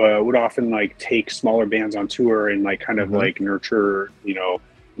 would often like take smaller bands on tour and like kind of Hmm. like nurture,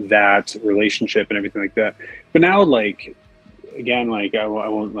 that relationship and everything like that. But now, like, again, like I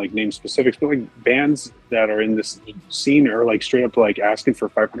won't like name specifics, but like bands that are in this scene are like straight up like asking for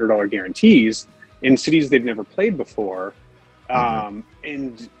 $500 guarantees in cities they've never played before. Hmm.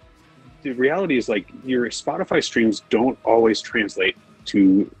 And the reality is, like, your Spotify streams don't always translate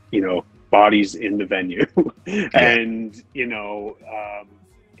to, bodies in the venue. Yeah. And, and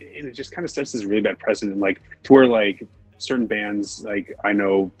it just kind of sets this really bad precedent, like, to where like certain bands, like, I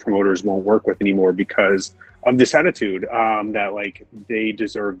know promoters won't work with anymore because of this attitude, that like they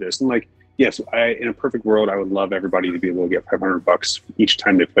deserve this. And like, yes, in a perfect world, I would love everybody to be able to get $500 each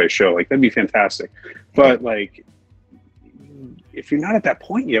time they play a show. Like, that'd be fantastic. Yeah. But like, if you're not at that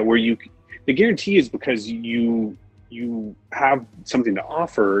point yet where the guarantee is because you have something to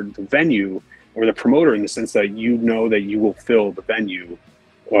offer the venue or the promoter, in the sense that you know that you will fill the venue,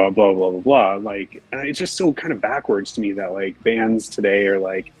 blah blah blah blah blah. Like, and it's just so kind of backwards to me that like bands today are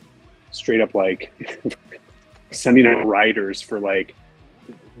like straight up like sending out riders for like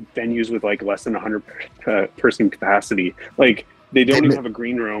venues with like less than 100 person capacity. Like, they They don't even mi- have a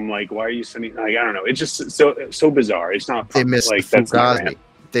green room. Like, why are you sending? Like, I don't know. It's just so bizarre. It's not they punk. missed the Like, that's my rant. Fugazi.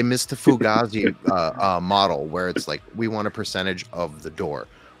 They missed the Fugazi model, where it's like, we want a percentage of the door.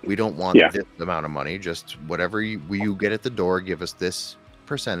 We don't want Yeah, this amount of money. Just whatever you get at the door, give us this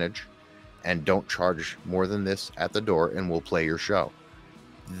percentage, and don't charge more than this at the door, and we'll play your show.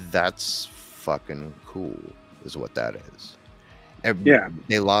 That's fucking cool, is what that is. And yeah,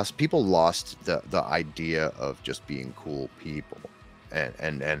 people lost the idea of just being cool people,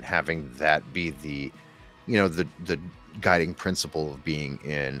 and having that be the, the guiding principle of being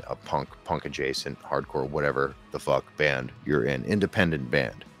in a punk adjacent, hardcore, whatever the fuck band you're in, independent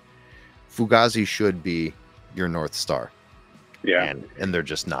band. Fugazi should be your North Star, yeah, and they're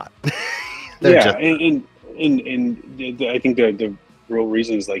just not. They're yeah. just And I think the real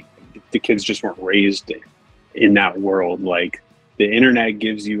reason is like the kids just weren't raised in that world. Like, the internet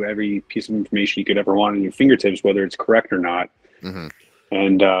gives you every piece of information you could ever want in your fingertips, whether it's correct or not. hmm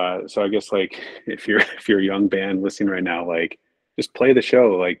And so I guess, like, if you're a young band listening right now, like, just play the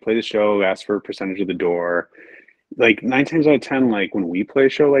show. Like, play the show, ask for a percentage of the door. Like, 9 times out of 10, like, when we play a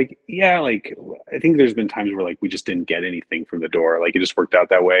show, like, yeah, like, I think there's been times where like we just didn't get anything from the door. Like, it just worked out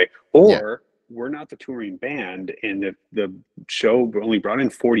that way. yeah. Or we're not the touring band, and if the show only brought in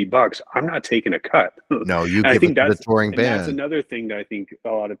 $40, I'm not taking a cut. And No, you I give it think to the that's touring and that's band. another thing that I think a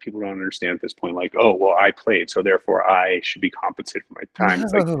lot of people don't understand at this point. Like, oh well, I played, so therefore I should be compensated for my time.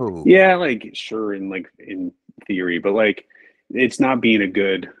 It's like, No. yeah, like, sure, in like in theory, but like, it's not being a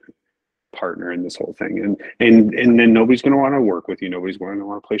good partner in this whole thing. And then nobody's going to want to work with you, nobody's going to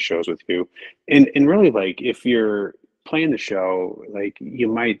want to play shows with you. And really, like, if you're playing the show, like, you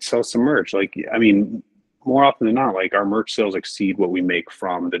might sell some merch. Like, I mean, more often than not, like, our merch sales exceed what we make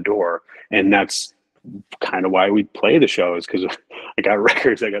from the door, and that's kind of why we play the shows, because I got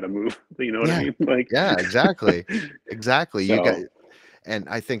records I got to move, you know what I Yeah. mean? Like, Yeah, exactly. Exactly. You got so And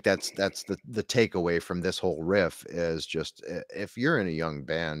I think that's the takeaway from this whole riff is just, if you're in a young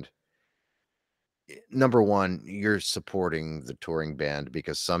band, number one, you're supporting the touring band,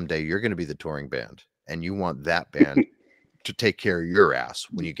 because someday you're going to be the touring band, and you want that band to take care of your ass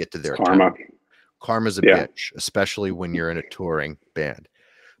when you get to it's their town. karma. Karma's a Yeah, bitch, especially when you're in a touring band.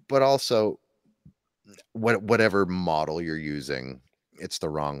 But also, whatever model you're using, it's the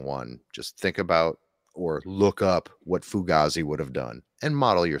wrong one. Just think about, or look up, what Fugazi would have done, and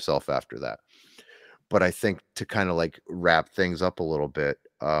model yourself after that. But I think, to kind of like wrap things up a little bit,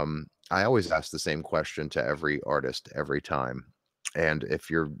 I always ask the same question to every artist every time. And if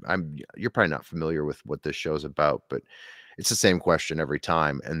you're probably not familiar with what this show's about, but it's the same question every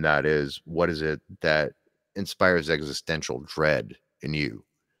time, and that is, what is it that inspires existential dread in you?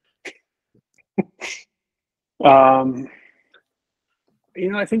 um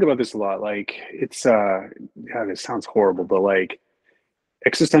I think about this a lot. Like, it's God, it sounds horrible, but like,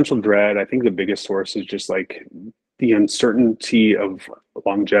 existential dread, I think the biggest source is just like the uncertainty of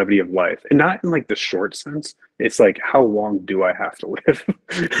longevity of life, and not in like the short sense. It's like, how long do I have to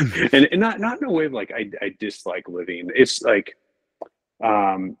live? And not in a way of like I dislike living. It's like,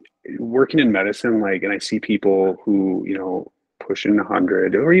 um working in medicine, like, and I see people who, pushing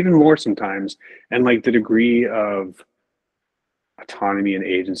 100 or even more sometimes, and like the degree of autonomy and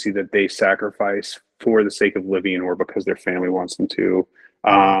agency that they sacrifice for the sake of living, or because their family wants them to.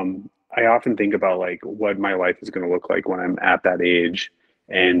 Mhm. I often think about like what my life is going to look like when I'm at that age,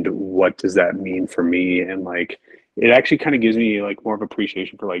 and what does that mean for me, and like it actually kind of gives me like more of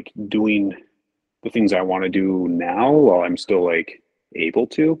appreciation for like doing the things I want to do now while I'm still like able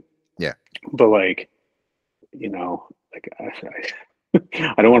to. Yeah. But like, like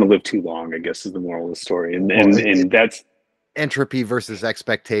I don't want to live too long, I guess is the moral of the story. And Well, and that's entropy versus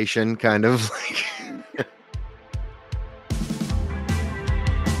expectation, kind of like.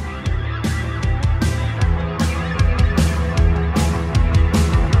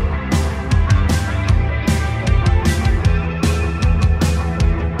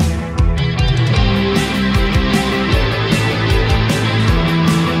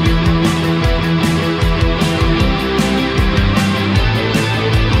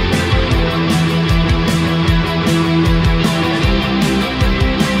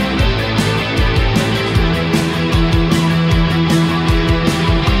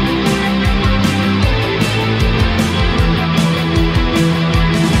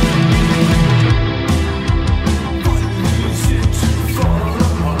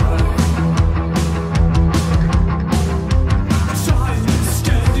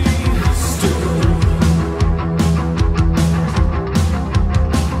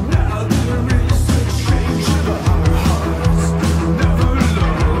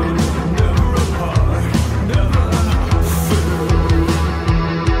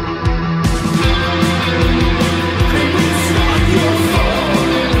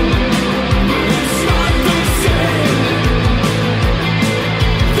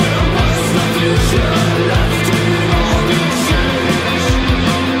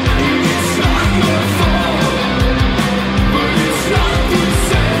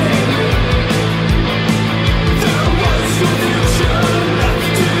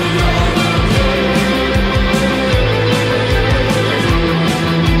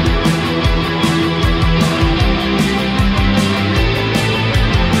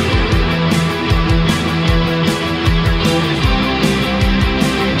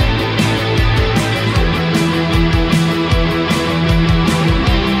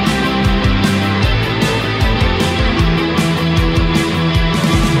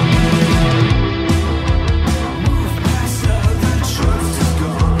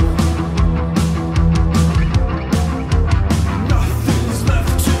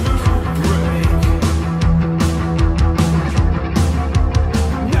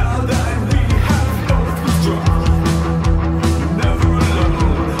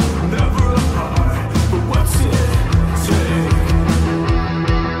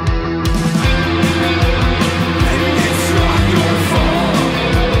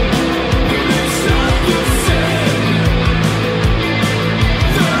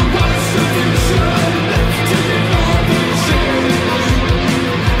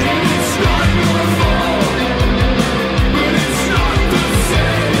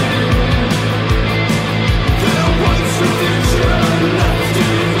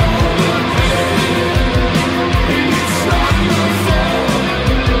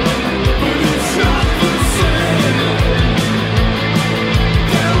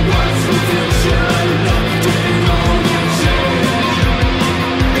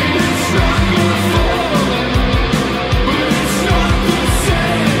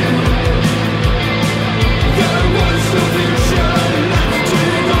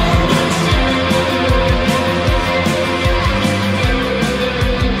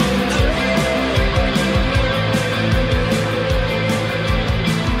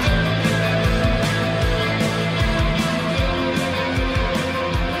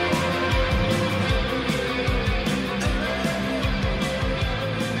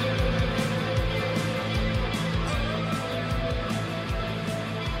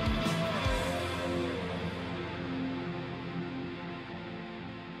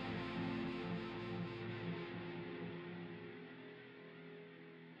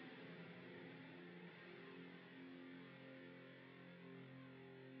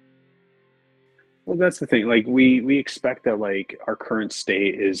 Well, that's the thing. Like we expect that like our current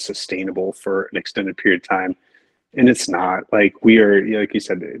state is sustainable for an extended period of time, and it's not. Like we are, like you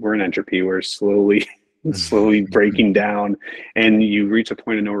said, we're in entropy. We're slowly, slowly breaking down, and you reach a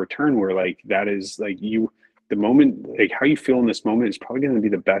point of no return where like that is like the moment, like how you feel in this moment is probably going to be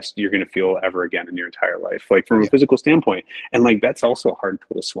the best you're going to feel ever again in your entire life, like from a Yeah. physical standpoint. And like that's also a hard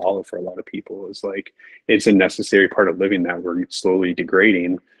pill to swallow for a lot of people. Is like it's a necessary part of living that we're slowly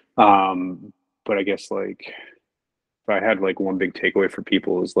degrading. But I guess like if I had like one big takeaway for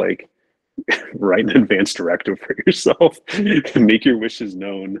people is like write an advance directive for yourself, make your wishes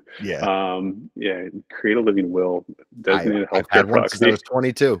known. Yeah. Yeah, create a living will, designated I've healthcare had one since I proxy. was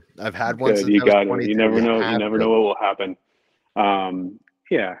 22. I've had one Good, since you I was got it. 22. You You have never to. know what will happen.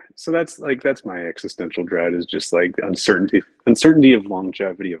 Yeah, so that's my existential dread, is just like uncertainty of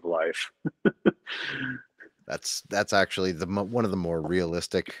longevity of life. That's actually one of the more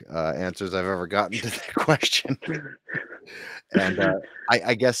realistic answers I've ever gotten to that question. And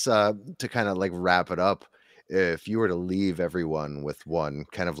I guess to kind of like wrap it up, if you were to leave everyone with one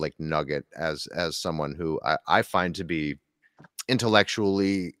kind of like nugget, as someone who I find to be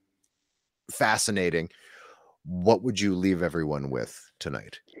intellectually fascinating, what would you leave everyone with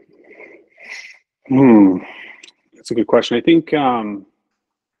tonight? That's a good question. I think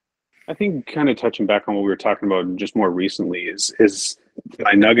kind of touching back on what we were talking about just more recently is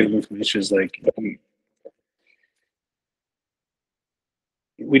my nugget of information is like,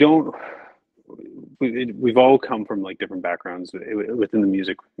 we don't we've all come from like different backgrounds within the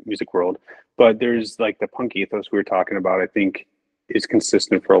music world, but there's like the punk ethos we were talking about, I think, is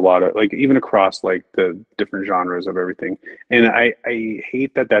consistent for a lot of, like, even across like the different genres of everything. And I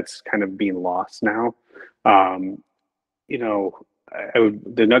hate that that's kind of being lost now. You know,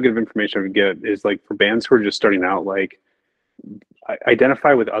 the nugget of information I would get is like, for bands who are just starting out, like,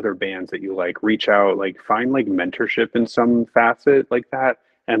 identify with other bands that you like, reach out, like find like mentorship in some facet like that,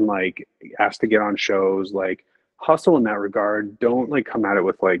 and like ask to get on shows, like hustle in that regard. Don't like come at it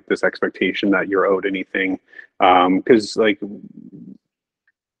with like this expectation that you're owed anything, because like,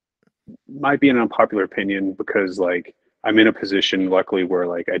 might be an unpopular opinion, because like I'm in a position, luckily, where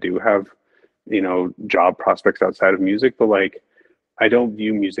like I do have, job prospects outside of music, but like I don't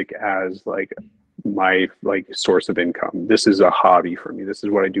view music as like my like source of income. This is a hobby for me. This is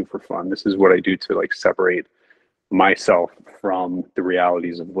what I do for fun. This is what I do to like separate myself from the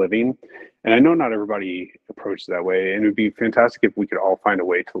realities of living. And I know not everybody approaches that way, and it would be fantastic if we could all find a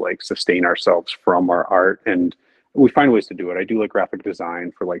way to like sustain ourselves from our art, and we find ways to do it. I do like graphic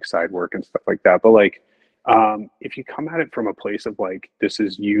design for like side work and stuff like that, but like, if you come at it from a place of like, this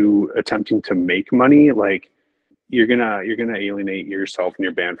is you attempting to make money, like you're gonna alienate yourself and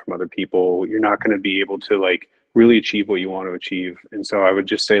your band from other people. You're not going to be able to like really achieve what you want to achieve. And so I would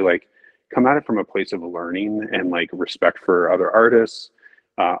just say, like, come at it from a place of learning and like respect for other artists.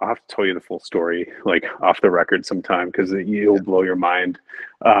 I'll have to tell you the full story, like off the record sometime, because you'll blow your mind,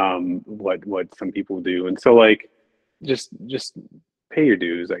 what some people do. And so like, just pay your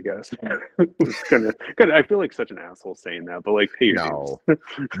dues, I guess. It's kind of, I feel like such an asshole saying that, but like, pay your dues.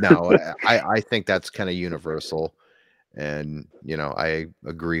 No, I think that's kind of universal, and I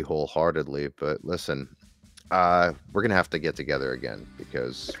agree wholeheartedly. But listen, we're gonna have to get together again,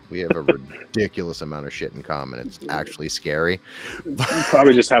 because we have a ridiculous amount of shit in common. It's actually scary. We'll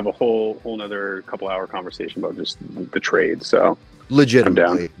probably just have a whole nother couple hour conversation about just the trade. So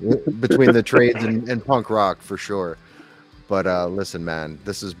legitimately, between the trades and punk rock for sure. But listen, man,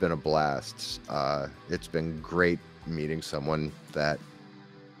 this has been a blast. It's been great meeting someone that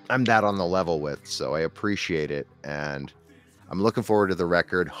I'm that on the level with, so I appreciate it. And I'm looking forward to the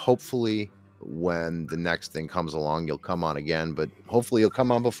record. Hopefully, when the next thing comes along, you'll come on again, but hopefully you'll come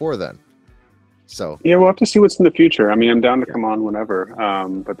on before then. So yeah, we'll have to see what's in the future. I mean, I'm down to come on whenever,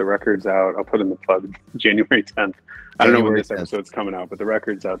 but the record's out. I'll put in the plug January 10th. I don't know when this episode's coming out, but the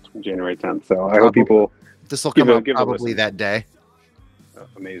record's out January 10th. So I hope people... This will come out probably that day.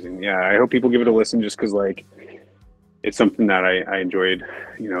 Amazing. Yeah, I hope people give it a listen, just because like it's something that I enjoyed,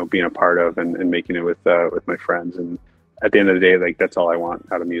 being a part of, and making it with my friends. And at the end of the day, like, that's all I want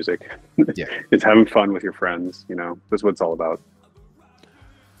out of music. Yeah. It's having fun with your friends. That's what it's all about.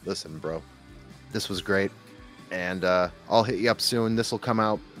 Listen, bro, this was great. And I'll hit you up soon. This will come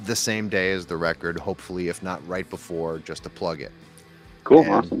out the same day as the record, hopefully, if not right before, just to plug it. Cool. And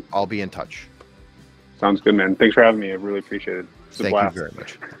awesome. I'll be in touch. Sounds good, man. Thanks for having me. I really appreciate it. Thank you very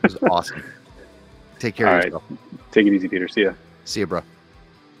much. It was awesome. Take care of yourself. Take it easy, Peter. See ya. See ya, bro.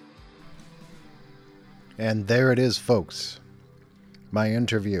 And there it is, folks. My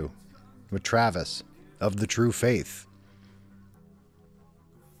interview with Travis of The True Faith.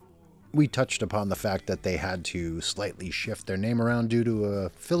 We touched upon the fact that they had to slightly shift their name around due to a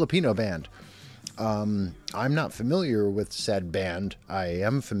Filipino band. I'm not familiar with said band. I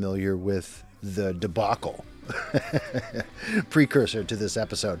am familiar with the debacle precursor to this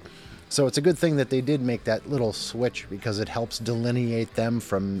episode. So it's a good thing that they did make that little switch, because it helps delineate them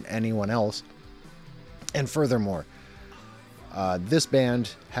from anyone else. And furthermore, this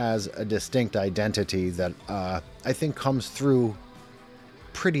band has a distinct identity that I think comes through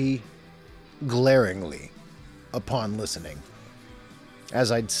pretty glaringly upon listening.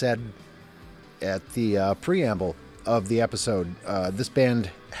 As I'd said at the preamble of the episode, this band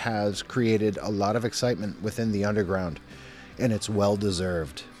has created a lot of excitement within the underground, and it's well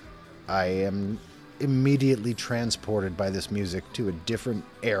deserved. I am immediately transported by this music to a different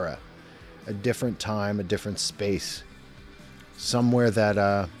era, a different time, a different space, somewhere that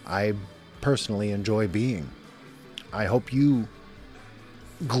I personally enjoy being. I hope you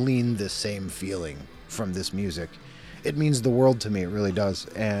glean the same feeling from this music. It means the world to me, it really does.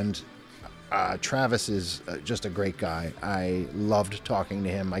 And Travis is just a great guy. I loved talking to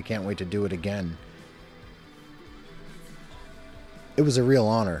him. I can't wait to do it again. It was a real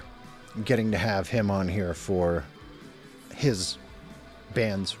honor getting to have him on here for his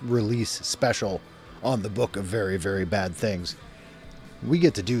band's release special on the Book of Very, Very Bad Things. We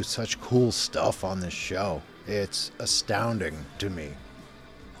get to do such cool stuff on this show. It's astounding to me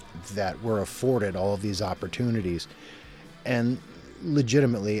that we're afforded all of these opportunities. And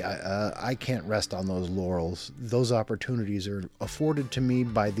legitimately, I can't rest on those laurels. Those opportunities are afforded to me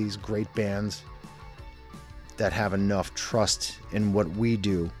by these great bands that have enough trust in what we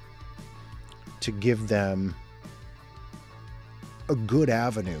do to give them a good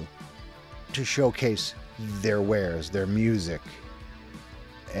avenue to showcase their wares, their music.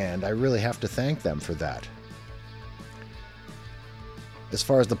 And I really have to thank them for that. As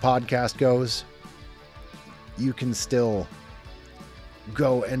far as the podcast goes, you can still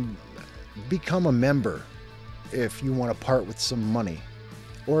go and become a member if you want to part with some money,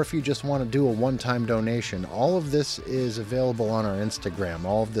 or if you just want to do a one-time donation. All of this is available on our Instagram,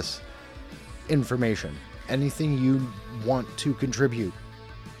 all of this information. Anything you want to contribute,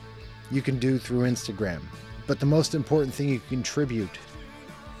 you can do through Instagram. But the most important thing you can contribute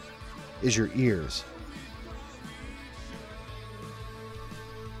is your ears.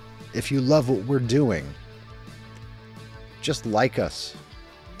 If you love what we're doing, just like us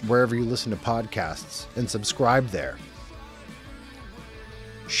wherever you listen to podcasts and subscribe there.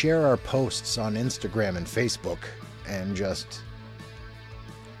 Share our posts on Instagram and Facebook and just,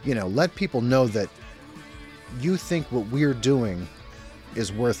 let people know that you think what we're doing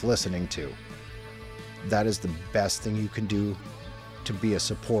is worth listening to. That is the best thing you can do to be a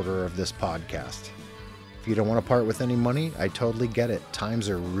supporter of this podcast. If you don't want to part with any money, I totally get it. Times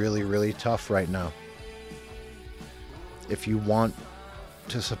are really, really tough right now. If you want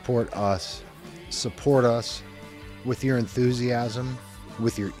to support us with your enthusiasm,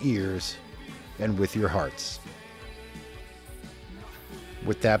 with your ears, and with your hearts.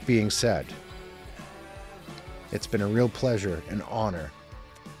 With that being said, it's been a real pleasure and honor.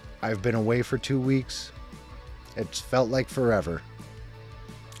 I've been away for 2 weeks. It's felt like forever.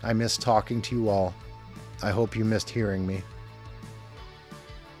 I miss talking to you all. I hope you missed hearing me.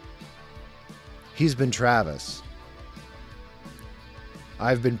 He's been Travis.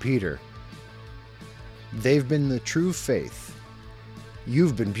 I've been Peter. They've been the true faith.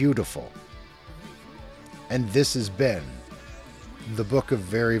 You've been beautiful. And this has been the Book of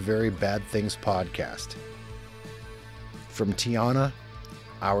Very, Very Bad Things podcast. From Tiana,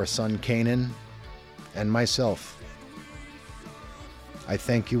 our son Kanan, and myself, I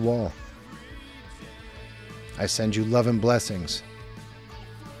thank you all. I send you love and blessings.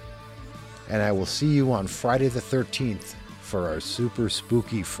 And I will see you on Friday the 13th for our super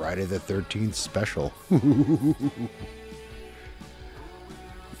spooky Friday the 13th special.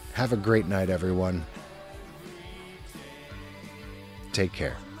 Have a great night, everyone. Take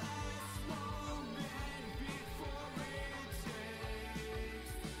care.